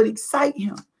on, that would excite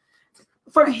him.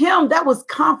 For him, that was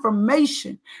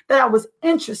confirmation that I was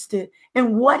interested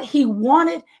in what he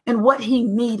wanted and what he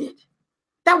needed.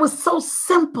 That was so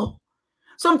simple.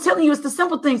 So I'm telling you, it's the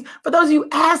simple things. For those of you who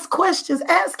ask questions,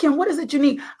 ask him, what is it you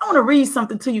need? I want to read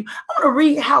something to you. I want to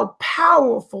read how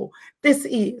powerful this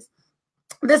is.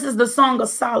 This is the Song of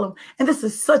Solomon, and this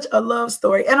is such a love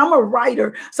story. And I'm a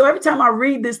writer, so every time I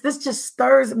read this just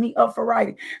stirs me up for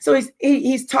writing. So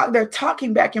they're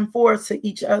talking back and forth to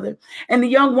each other, and the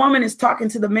young woman is talking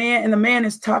to the man, and the man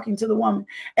is talking to the woman,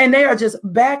 and they are just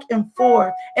back and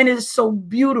forth, and it is so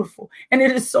beautiful, and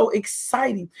it is so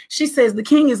exciting. She says, the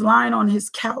king is lying on his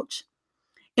couch,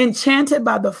 enchanted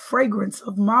by the fragrance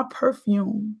of my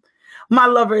perfume. My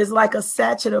lover is like a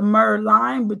sachet of myrrh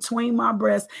lying between my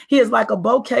breasts. He is like a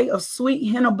bouquet of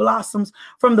sweet henna blossoms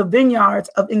from the vineyards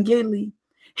of Engedi.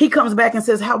 He comes back and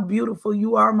says, how beautiful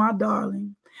you are, my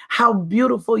darling. How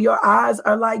beautiful. Your eyes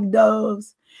are like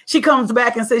doves. She comes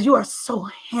back and says, you are so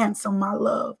handsome, my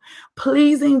love,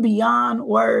 pleasing beyond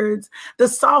words. The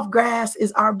soft grass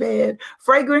is our bed.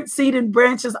 Fragrant seeded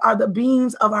branches are the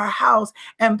beams of our house,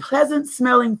 and pleasant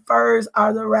smelling firs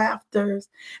are the rafters.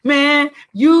 Man,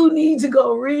 you need to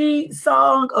go read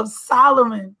Song of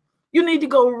Solomon. You need to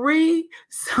go read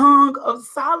Song of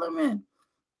Solomon.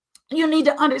 You need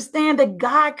to understand that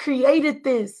God created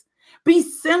this. Be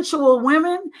sensual,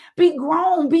 women. Be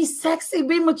grown, be sexy,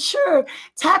 be mature.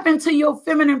 Tap into your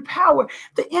feminine power.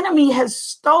 The enemy has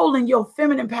stolen your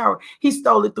feminine power. He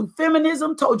stole it through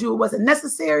feminism, told you it wasn't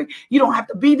necessary. You don't have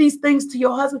to be these things to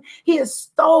your husband. He has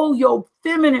stole your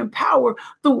feminine power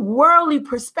through worldly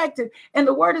perspective. And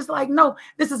the word is like, no,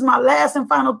 this is my last and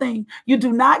final thing. You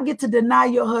do not get to deny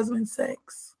your husband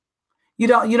sex. You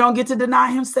don't get to deny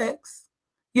him sex.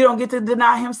 You don't get to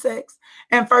deny him sex.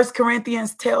 And 1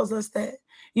 Corinthians tells us that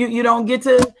you don't get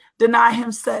to deny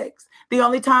him sex. The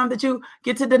only time that you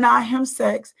get to deny him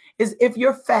sex is if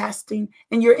you're fasting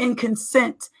and you're in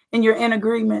consent and you're in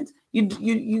agreement. You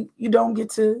don't get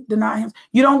to deny him.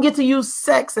 You don't get to use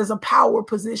sex as a power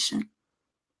position.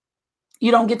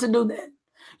 You don't get to do that.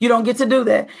 You don't get to do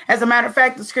that. As a matter of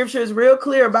fact, the scripture is real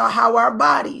clear about how our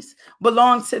bodies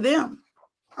belong to them.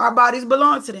 Our bodies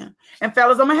belong to them. And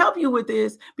fellas, I'm going to help you with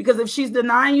this, because if she's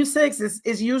denying you sex,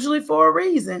 it's usually for a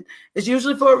reason. It's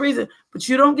usually for a reason. But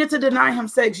you don't get to deny him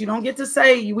sex. You don't get to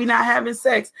say we're not having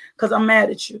sex because I'm mad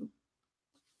at you.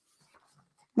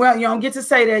 Well, you don't get to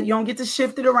say that. You don't get to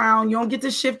shift it around. You don't get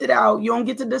to shift it out. You don't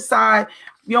get to decide.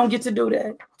 You don't get to do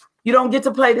that. You don't get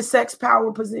to play the sex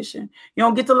power position. You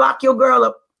don't get to lock your girl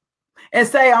up and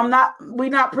say, we're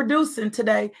not producing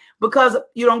today, because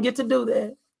you don't get to do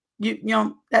that. You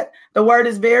know that the word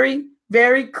is very,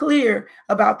 very clear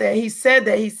about that. He said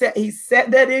that. He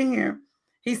said that in here.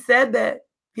 He said that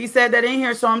in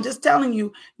here. So I'm just telling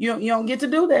you, you don't get to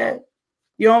do that.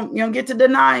 You don't get to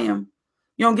deny him.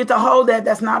 You don't get to hold that.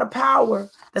 That's not a power.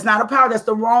 That's not a power. That's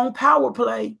the wrong power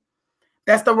play.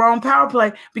 That's the wrong power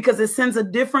play, because it sends a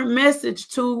different message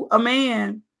to a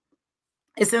man.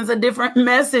 It sends a different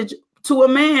message to a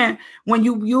man when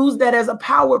you use that as a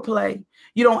power play.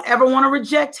 You don't ever want to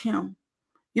reject him.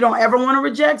 You don't ever want to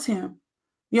reject him.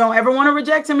 You don't ever want to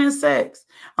reject him in sex.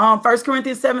 1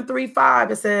 Corinthians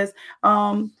 7:3-5, it says,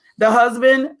 the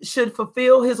husband should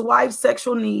fulfill his wife's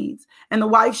sexual needs, and the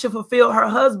wife should fulfill her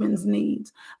husband's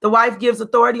needs. The wife gives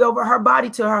authority over her body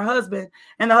to her husband,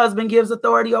 and the husband gives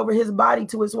authority over his body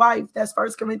to his wife. That's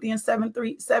 1 Corinthians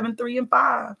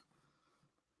 7:3-5.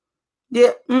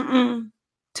 Yeah,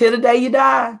 till the day you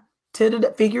die.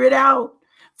 Figure it out.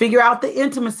 Figure out the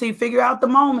intimacy. Figure out the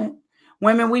moment.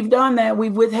 Women, we've done that.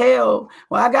 We've withheld.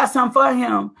 Well, I got something for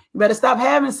him. You better stop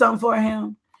having something for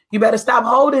him. You better stop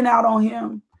holding out on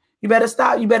him. You better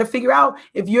stop. You better figure out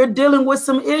if you're dealing with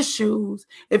some issues.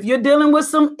 If you're dealing with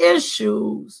some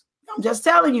issues, I'm just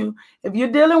telling you, if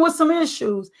you're dealing with some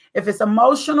issues, if it's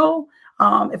emotional,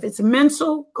 if it's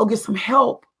mental, go get some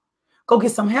help. Go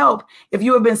get some help. If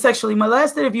you have been sexually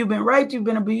molested, if you've been raped, you've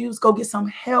been abused, go get some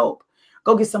help.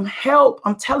 Go get some help.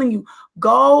 I'm telling you,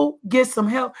 go get some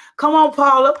help. Come on,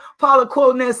 Paula. Paula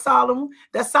quoting that Solomon.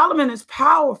 That Solomon is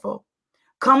powerful.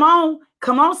 Come on,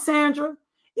 Sandra.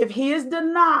 If he is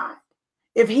denied,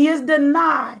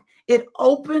 it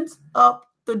opens up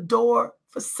the door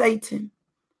for Satan.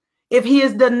 If he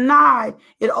is denied,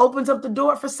 it opens up the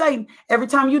door for Satan. Every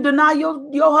time you deny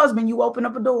your husband, you open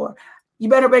up a door. You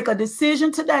better make a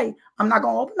decision today. I'm not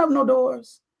going to open up no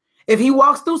doors. If he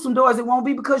walks through some doors, it won't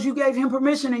be because you gave him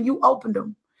permission and you opened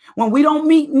them. When we don't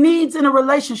meet needs in a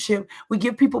relationship, we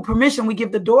give people permission. We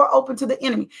give the door open to the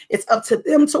enemy. It's up to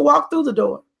them to walk through the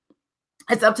door.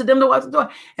 It's up to them to walk the door.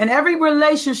 And every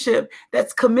relationship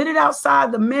that's committed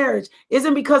outside the marriage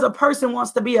isn't because a person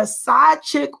wants to be a side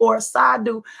chick or a side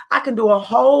dude. I can do a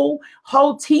whole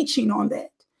teaching on that.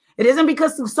 It isn't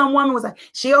because some woman was like,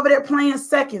 she over there playing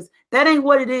seconds. That ain't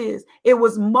what it is. It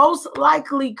was most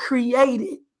likely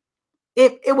created.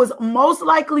 It was most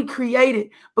likely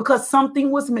created because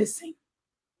something was missing.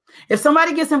 If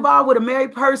somebody gets involved with a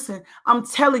married person, I'm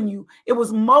telling you, it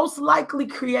was most likely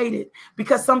created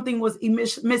because something was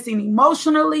missing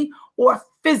emotionally or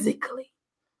physically.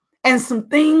 And some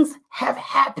things have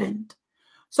happened.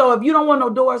 So if you don't want no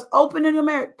doors open in your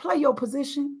marriage, play your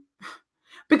position.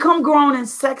 Become grown and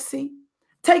sexy.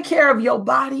 Take care of your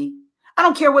body. I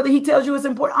don't care whether he tells you it's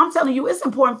important. I'm telling you, it's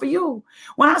important for you.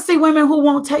 When I see women who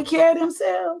won't take care of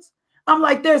themselves, I'm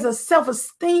like, there's a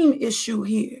self-esteem issue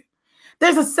here.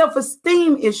 There's a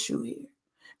self-esteem issue here.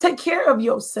 Take care of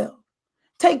yourself.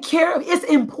 Take care of, it's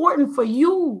important for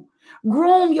you.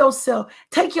 Groom yourself.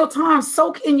 Take your time.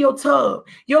 Soak in your tub.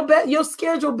 Your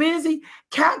schedule busy.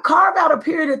 Carve out a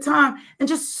period of time and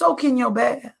just soak in your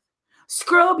bath.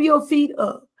 Scrub your feet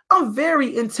up. I'm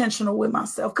very intentional with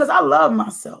myself because I love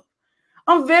myself.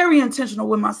 I'm very intentional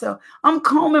with myself. I'm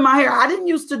combing my hair. I didn't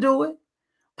used to do it.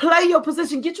 Play your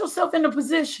position. Get yourself in a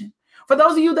position. For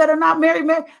those of you that are not married,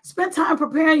 spend time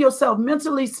preparing yourself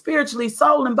mentally, spiritually,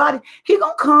 soul, and body. He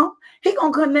gonna come. He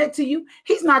gonna connect to you.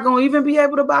 He's not gonna even be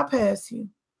able to bypass you.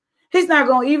 He's not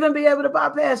gonna even be able to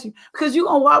bypass you because you're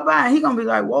gonna walk by and he's gonna be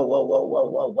like, whoa, whoa, whoa, whoa,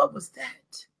 whoa, what was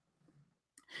that?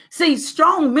 See,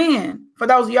 strong men, for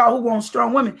those of y'all who want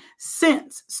strong women,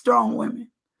 sense strong women.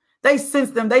 They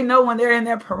sense them. They know when they're in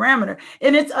their parameter.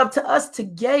 And it's up to us to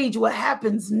gauge what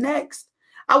happens next.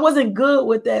 I wasn't good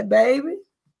with that, baby.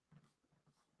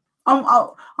 I'm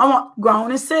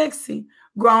grown and sexy.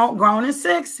 Grown and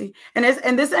sexy. And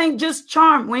this ain't just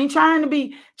charm. We ain't trying to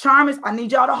be charm. I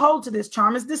need y'all to hold to this.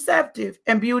 Charm is deceptive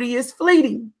and beauty is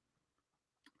fleeting.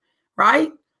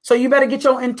 Right? So you better get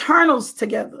your internals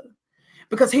together.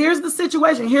 Because here's the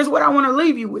situation. Here's what I want to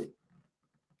leave you with.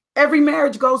 Every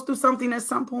marriage goes through something at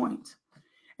some point.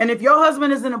 And if your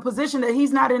husband is in a position that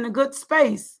he's not in a good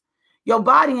space, your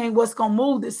body ain't what's going to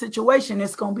move this situation.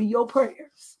 It's going to be your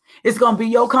prayers. It's going to be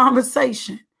your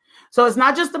conversation. So it's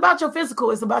not just about your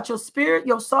physical. It's about your spirit,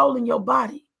 your soul, and your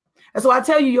body. And so I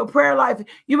tell you, your prayer life,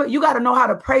 you got to know how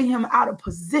to pray him out of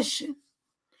position.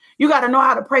 You got to know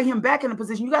how to pray him back in a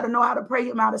position. You got to know how to pray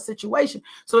him out of situation.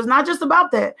 So it's not just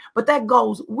about that, but that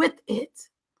goes with it.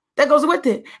 That goes with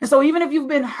it. And so even if you've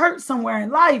been hurt somewhere in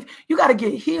life, you got to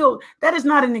get healed. That is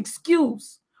not an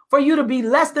excuse for you to be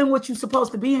less than what you're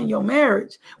supposed to be in your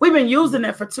marriage. We've been using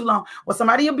that for too long. Well,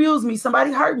 somebody abused me.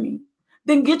 Somebody hurt me.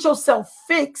 Then get yourself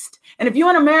fixed. And if you're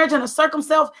in a marriage and a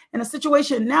circumstance in a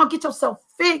situation now, get yourself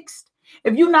fixed.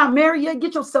 If you're not married yet,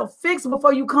 get yourself fixed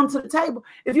before you come to the table.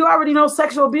 If you already know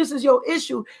sexual abuse is your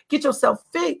issue, get yourself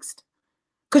fixed.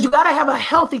 Because you got to have a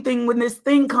healthy thing when this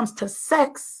thing comes to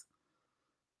sex.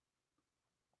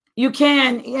 You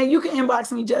can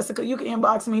inbox me, Jessica. You can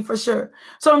inbox me for sure.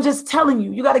 So I'm just telling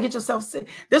you, you got to get yourself sick.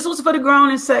 This was for the grown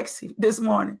and sexy this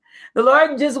morning. The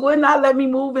Lord just would not let me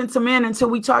move into men until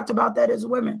we talked about that as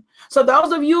women. So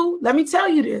those of you, let me tell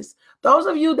you this. Those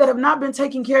of you that have not been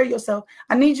taking care of yourself,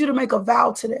 I need you to make a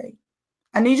vow today.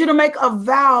 I need you to make a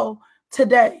vow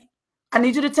today. I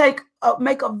need you to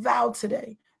make a vow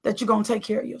today that you're going to take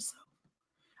care of yourself.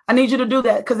 I need you to do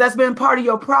that because that's been part of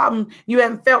your problem. You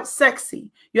haven't felt sexy.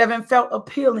 You haven't felt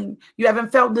appealing. You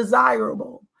haven't felt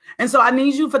desirable. And so I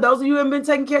need you, for those of you who haven't been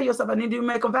taking care of yourself, I need you to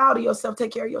make a vow to yourself.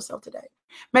 Take care of yourself today.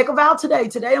 Make a vow today.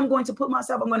 Today I'm going to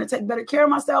I'm going to take better care of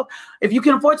myself. If you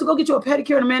can afford to go get you a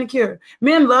pedicure and a manicure.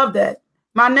 Men love that.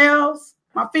 My nails,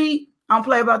 my feet, I don't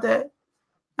play about that.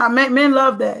 Men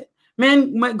love that.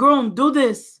 Men, groom, do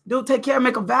this. Take care,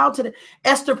 make a vow today.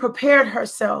 Esther prepared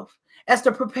herself.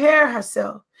 Esther prepared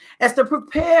herself. Esther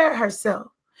prepared herself.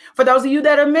 For those of you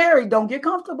that are married, don't get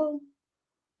comfortable.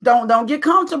 Don't get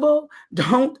comfortable.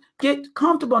 Don't get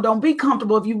comfortable. Don't be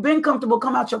comfortable. If you've been comfortable,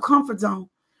 come out your comfort zone.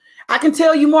 I can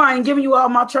tell you more. I ain't giving you all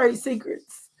my trade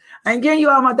secrets. I ain't giving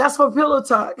you all that's for pillow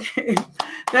talk.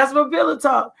 That's for pillow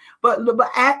talk. But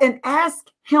ask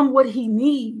him what he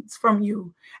needs from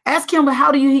you. Ask him, baby,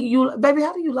 how do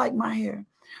you like my hair?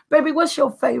 Baby, what's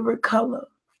your favorite color?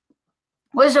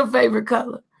 What's your favorite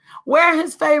color? Wear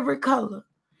his favorite color.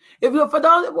 If you're for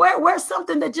those, wear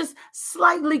something that just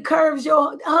slightly hugs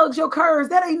your curves.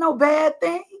 That ain't no bad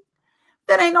thing.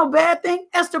 That ain't no bad thing.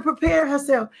 Esther prepared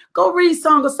herself. Go read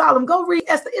Song of Solomon. Go read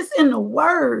Esther. It's in the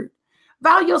word.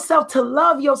 Vow yourself to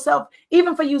love yourself,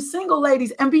 even for you single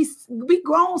ladies, and be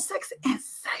grown, sexy, and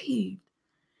saved.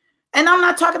 And I'm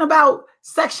not talking about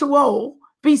sexual.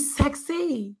 Be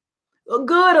sexy.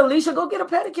 Good, Alicia. Go get a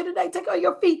pedicure today. Take care of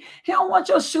your feet. He don't want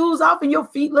your shoes off and your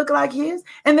feet look like his.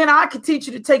 And then I could teach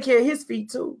you to take care of his feet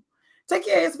too. Take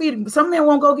care of his feet. Some men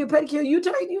won't go get pedicure. You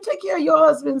take care of your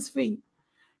husband's feet.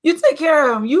 You take care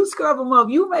of them. You scrub them up.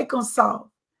 You make them soft.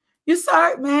 You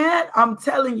sorry, man. I'm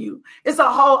telling you, I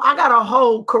got a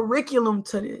whole curriculum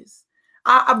to this.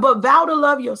 But vow to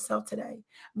love yourself today.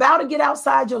 Vow to get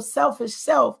outside your selfish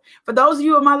self. For those of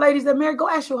you of my ladies that married, go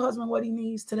ask your husband what he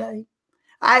needs today.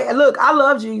 I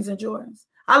love jeans and Jordans.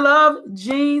 I love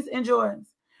jeans and Jordans.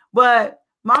 But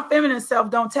my feminine self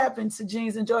don't tap into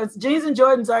jeans and Jordans. Jeans and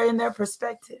Jordans are in their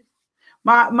perspective.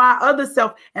 My other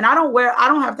self, and I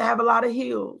don't have to have a lot of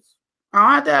heels. I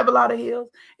don't have to have a lot of heels.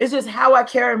 It's just how I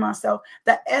carry myself,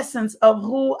 the essence of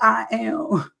who I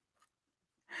am.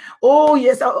 Oh,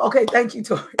 yes. Okay, thank you,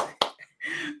 Tori.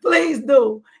 Please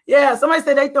do. Yeah, somebody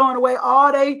said they throwing away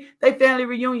all they family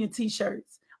reunion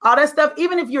t-shirts. All that stuff.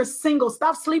 Even if you're single,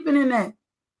 stop sleeping in that.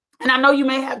 And I know you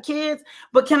may have kids,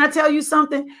 but can I tell you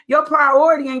something? Your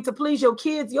priority ain't to please your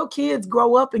kids. Your kids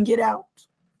grow up and get out.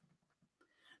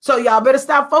 So y'all better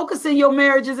stop focusing your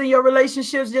marriages and your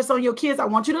relationships just on your kids. I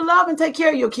want you to love and take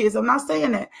care of your kids. I'm not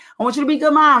saying that. I want you to be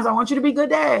good moms. I want you to be good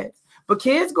dads. But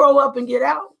kids grow up and get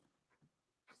out.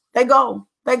 They go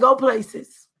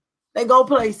places. They go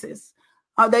places.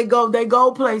 They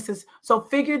go places. So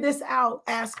figure this out.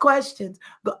 Ask questions.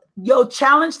 Your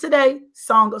challenge today,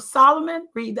 Song of Solomon,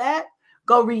 read that.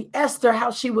 Go read Esther, how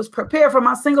she was prepared. For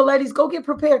my single ladies, go get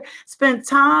prepared. Spend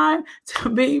time to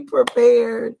be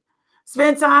prepared.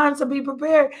 Spend time to be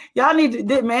prepared. Y'all need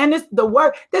to, man, the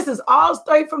word. This is all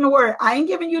straight from the word. I ain't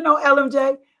giving you no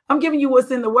LMJ. I'm giving you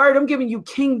what's in the word. I'm giving you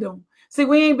kingdom. See,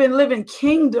 we ain't been living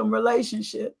kingdom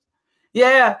relationships.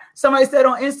 Yeah, somebody said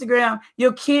on Instagram,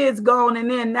 your kid's gone,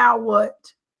 and then now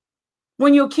what?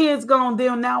 When your kid's gone,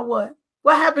 then now what?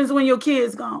 What happens when your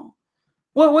kid's gone?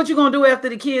 What you gonna do after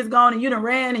the kid's gone and you done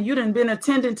ran and you done been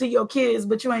attending to your kids,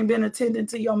 but you ain't been attending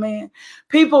to your man?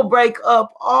 People break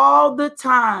up all the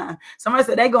time. Somebody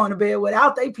said they going to bed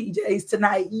without their PJs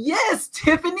tonight. Yes,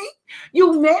 Tiffany,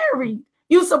 you married.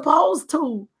 You supposed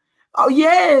to. Oh,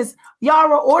 yes.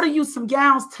 Yara, order you some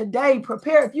gowns today.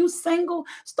 Prepare. If you single,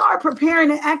 start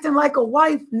preparing and acting like a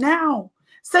wife now.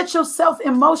 Set yourself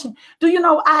in motion. Do you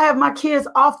know I have my kids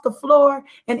off the floor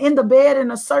and in the bed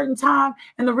in a certain time?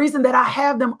 And the reason that I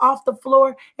have them off the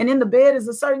floor and in the bed is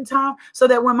a certain time so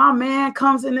that when my man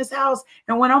comes in this house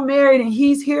and when I'm married and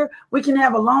he's here, we can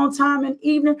have a long time in the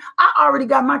evening. I already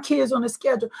got my kids on the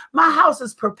schedule. My house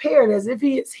is prepared as if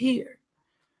he is here.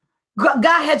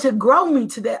 God had to grow me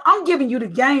to that. I'm giving you the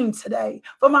game today.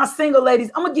 For my single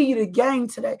ladies, I'm going to give you the game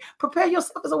today. Prepare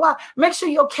yourself as a wife. Make sure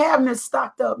your cabinet's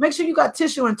stocked up. Make sure you got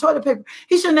tissue and toilet paper.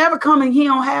 He should never come and he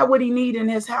don't have what he need in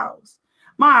his house.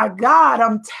 My God,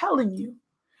 I'm telling you.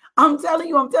 I'm telling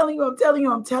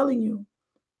you.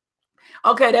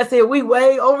 Okay, that's it. We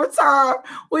way over time.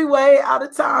 We way out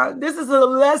of time. This is a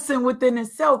lesson within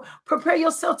itself. Prepare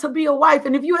yourself to be a wife.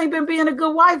 And if you ain't been being a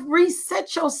good wife,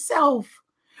 reset yourself.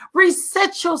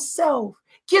 Reset yourself.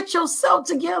 Get yourself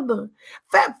together.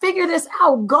 Figure this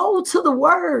out. Go to the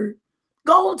word.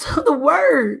 Go to the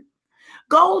word.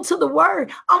 Go to the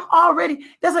word. I'm already,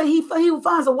 that's why he who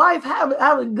finds a wife have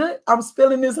a good, I'm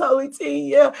spilling this holy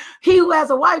tea. Yeah. He who has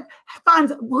a wife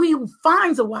finds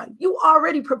a wife. You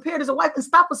already prepared as a wife, and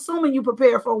stop assuming you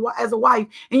prepared as a wife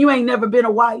and you ain't never been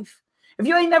a wife. If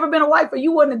you ain't never been a wife or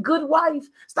you wasn't a good wife,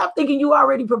 stop thinking you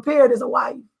already prepared as a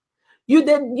wife. You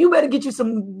better get you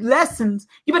some lessons.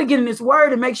 You better get in this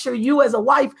word and make sure you as a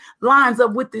wife lines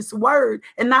up with this word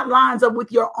and not lines up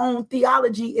with your own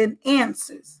theology and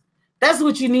answers. That's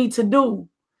what you need to do.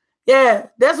 Yeah,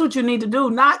 that's what you need to do.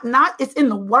 Not it's in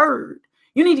the word.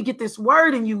 You need to get this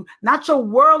word in you, not your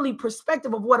worldly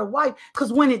perspective of what a wife,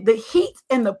 because when the heat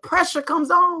and the pressure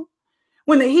comes on,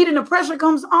 when the heat and the pressure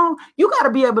comes on, you got to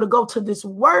be able to go to this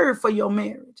word for your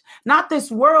marriage, not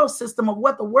this world system of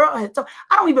what the world had taught.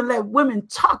 I don't even let women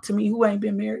talk to me who ain't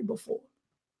been married before.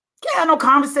 Can't have no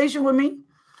conversation with me.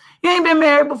 You ain't been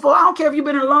married before. I don't care if you've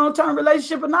been in a long-term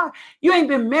relationship or not. You ain't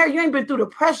been married. You ain't been through the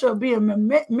pressure of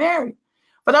being married.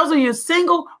 For those of you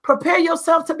single, prepare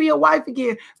yourself to be a wife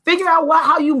again. Figure out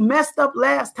how you messed up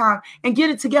last time and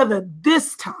get it together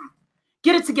this time.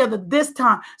 Get it together this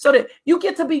time so that you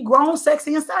get to be grown,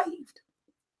 sexy, and saved.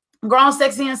 Grown,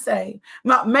 sexy, and saved.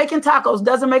 Making tacos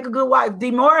doesn't make a good wife. D.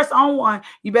 Morris on one.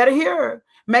 You better hear her.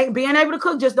 Being able to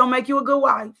cook just don't make you a good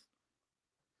wife.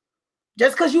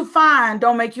 Just because you fine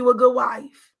don't make you a good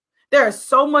wife. There is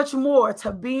so much more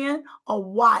to being a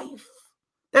wife.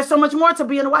 There's so much more to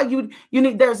being a wife.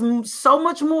 There's so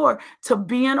much more to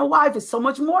being a wife. It's so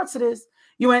much more to this.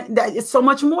 It's so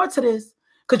much more to this.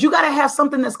 Because you got to have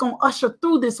something that's going to usher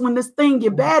through this when this thing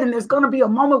get bad, and there's going to be a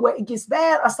moment where it gets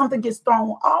bad or something gets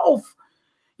thrown off.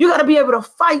 You got to be able to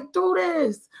fight through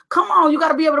this. Come on, you got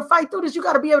to be able to fight through this. You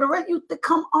got to be able to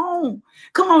come on.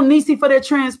 Come on, Nisi, for that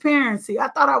transparency. I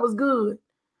thought I was good.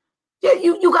 Yeah,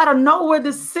 you got to know where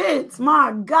this sits.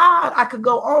 My God, I could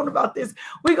go on about this.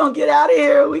 We're going to get out of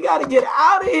here. We got to get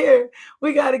out of here.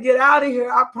 We got to get out of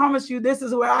here. I promise you, this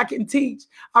is where I can teach.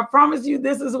 I promise you,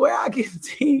 this is where I can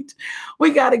teach. We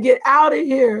got to get out of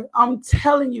here. I'm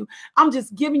telling you, I'm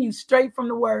just giving you straight from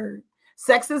the word.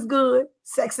 Sex is good.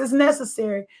 Sex is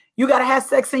necessary. You got to have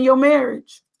sex in your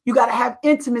marriage. You got to have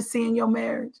intimacy in your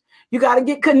marriage. You got to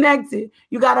get connected.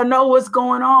 You got to know what's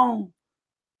going on.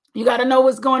 You got to know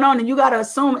what's going on, and you got to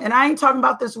assume, and I ain't talking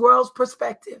about this world's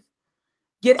perspective.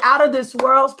 Get out of this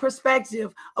world's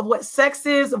perspective of what sex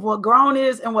is, of what grown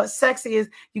is, and what sex is.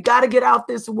 You got to get out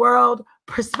this world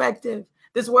perspective.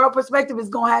 This world perspective is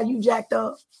going to have you jacked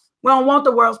up. We don't want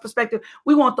the world's perspective.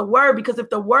 We want the word, because if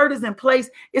the word is in place,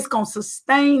 it's going to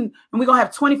sustain, and we're going to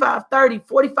have 25, 30,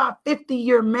 45,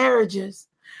 50-year marriages.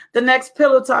 The next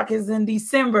Pillow Talk is in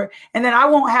December. And then I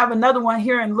won't have another one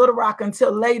here in Little Rock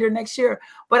until later next year.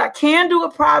 But I can do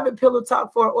a private Pillow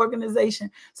Talk for an organization.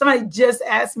 Somebody just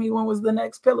asked me when was the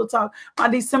next Pillow Talk. My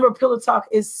December Pillow Talk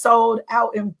is sold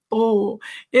out in full.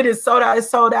 It is sold out. It's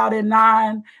sold out in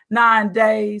nine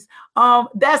days.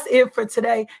 That's it for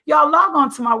today. Y'all log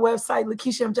on to my website,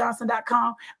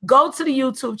 LakeishaMJohnson.com. Go to the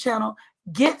YouTube channel.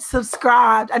 Get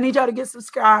subscribed. I need y'all to get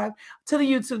subscribed to the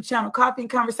YouTube channel, Coffee and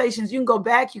Conversations. You can go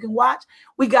back. You can watch.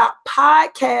 We got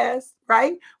podcasts,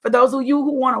 right? For those of you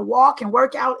who want to walk and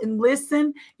work out and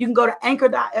listen, you can go to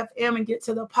anchor.fm and get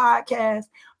to the podcast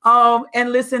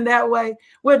and listen that way.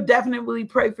 We'll definitely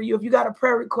pray for you. If you got a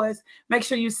prayer request, make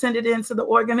sure you send it into the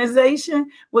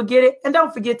organization. We'll get it. And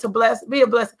don't forget to be a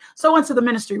blessing. So into the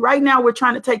ministry. Right now, we're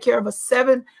trying to take care of a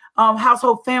 7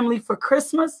 household family for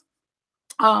Christmas.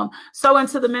 So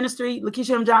into the ministry,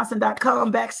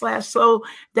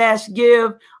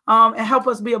 LakeishaMJohnson.com/sow-give, and help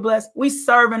us be a blessing. We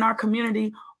serve in our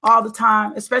community all the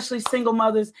time, especially single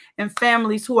mothers and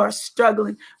families who are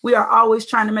struggling. We are always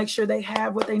trying to make sure they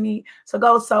have what they need. So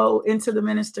go sow into the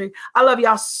ministry. I love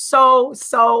y'all so,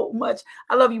 so much.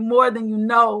 I love you more than you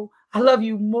know. I love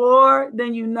you more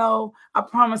than you know. I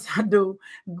promise I do.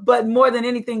 But more than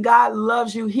anything, God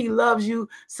loves you. He loves you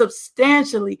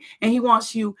substantially, and he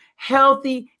wants you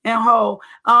healthy and whole.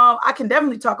 I can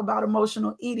definitely talk about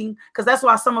emotional eating, because that's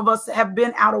why some of us have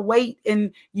been out of weight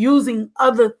and using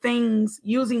other things.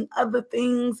 God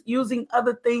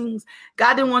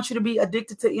didn't want you to be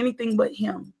addicted to anything but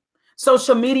him.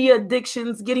 Social media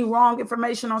addictions, getting wrong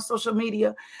information on social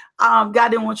media. God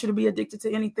didn't want you to be addicted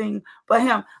to anything but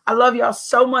him. I love y'all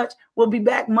so much. We'll be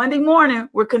back Monday morning.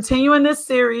 We're continuing this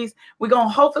series. We're going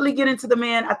to hopefully get into the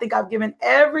man. I think I've given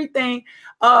everything.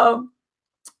 It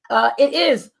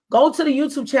is. Go to the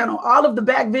YouTube channel. All of the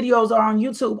back videos are on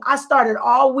YouTube. I started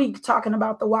all week talking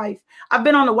about the wife. I've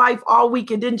been on the wife all week.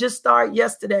 It didn't just start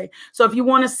yesterday. So if you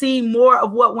want to see more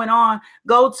of what went on,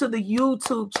 go to the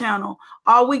YouTube channel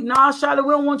all week. No, Charlotte,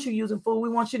 we don't want you using food. We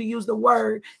want you to use the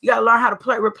word. You got to learn how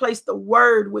to replace the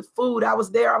word with food. I was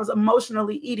there. I was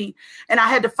emotionally eating, and I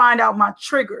had to find out my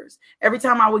triggers every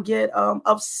time I would get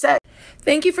upset.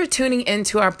 Thank you for tuning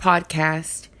into our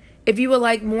podcast. If you would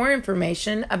like more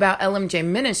information about LMJ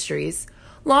Ministries,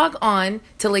 log on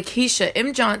to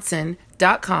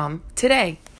LakeishaMJohnson.com today.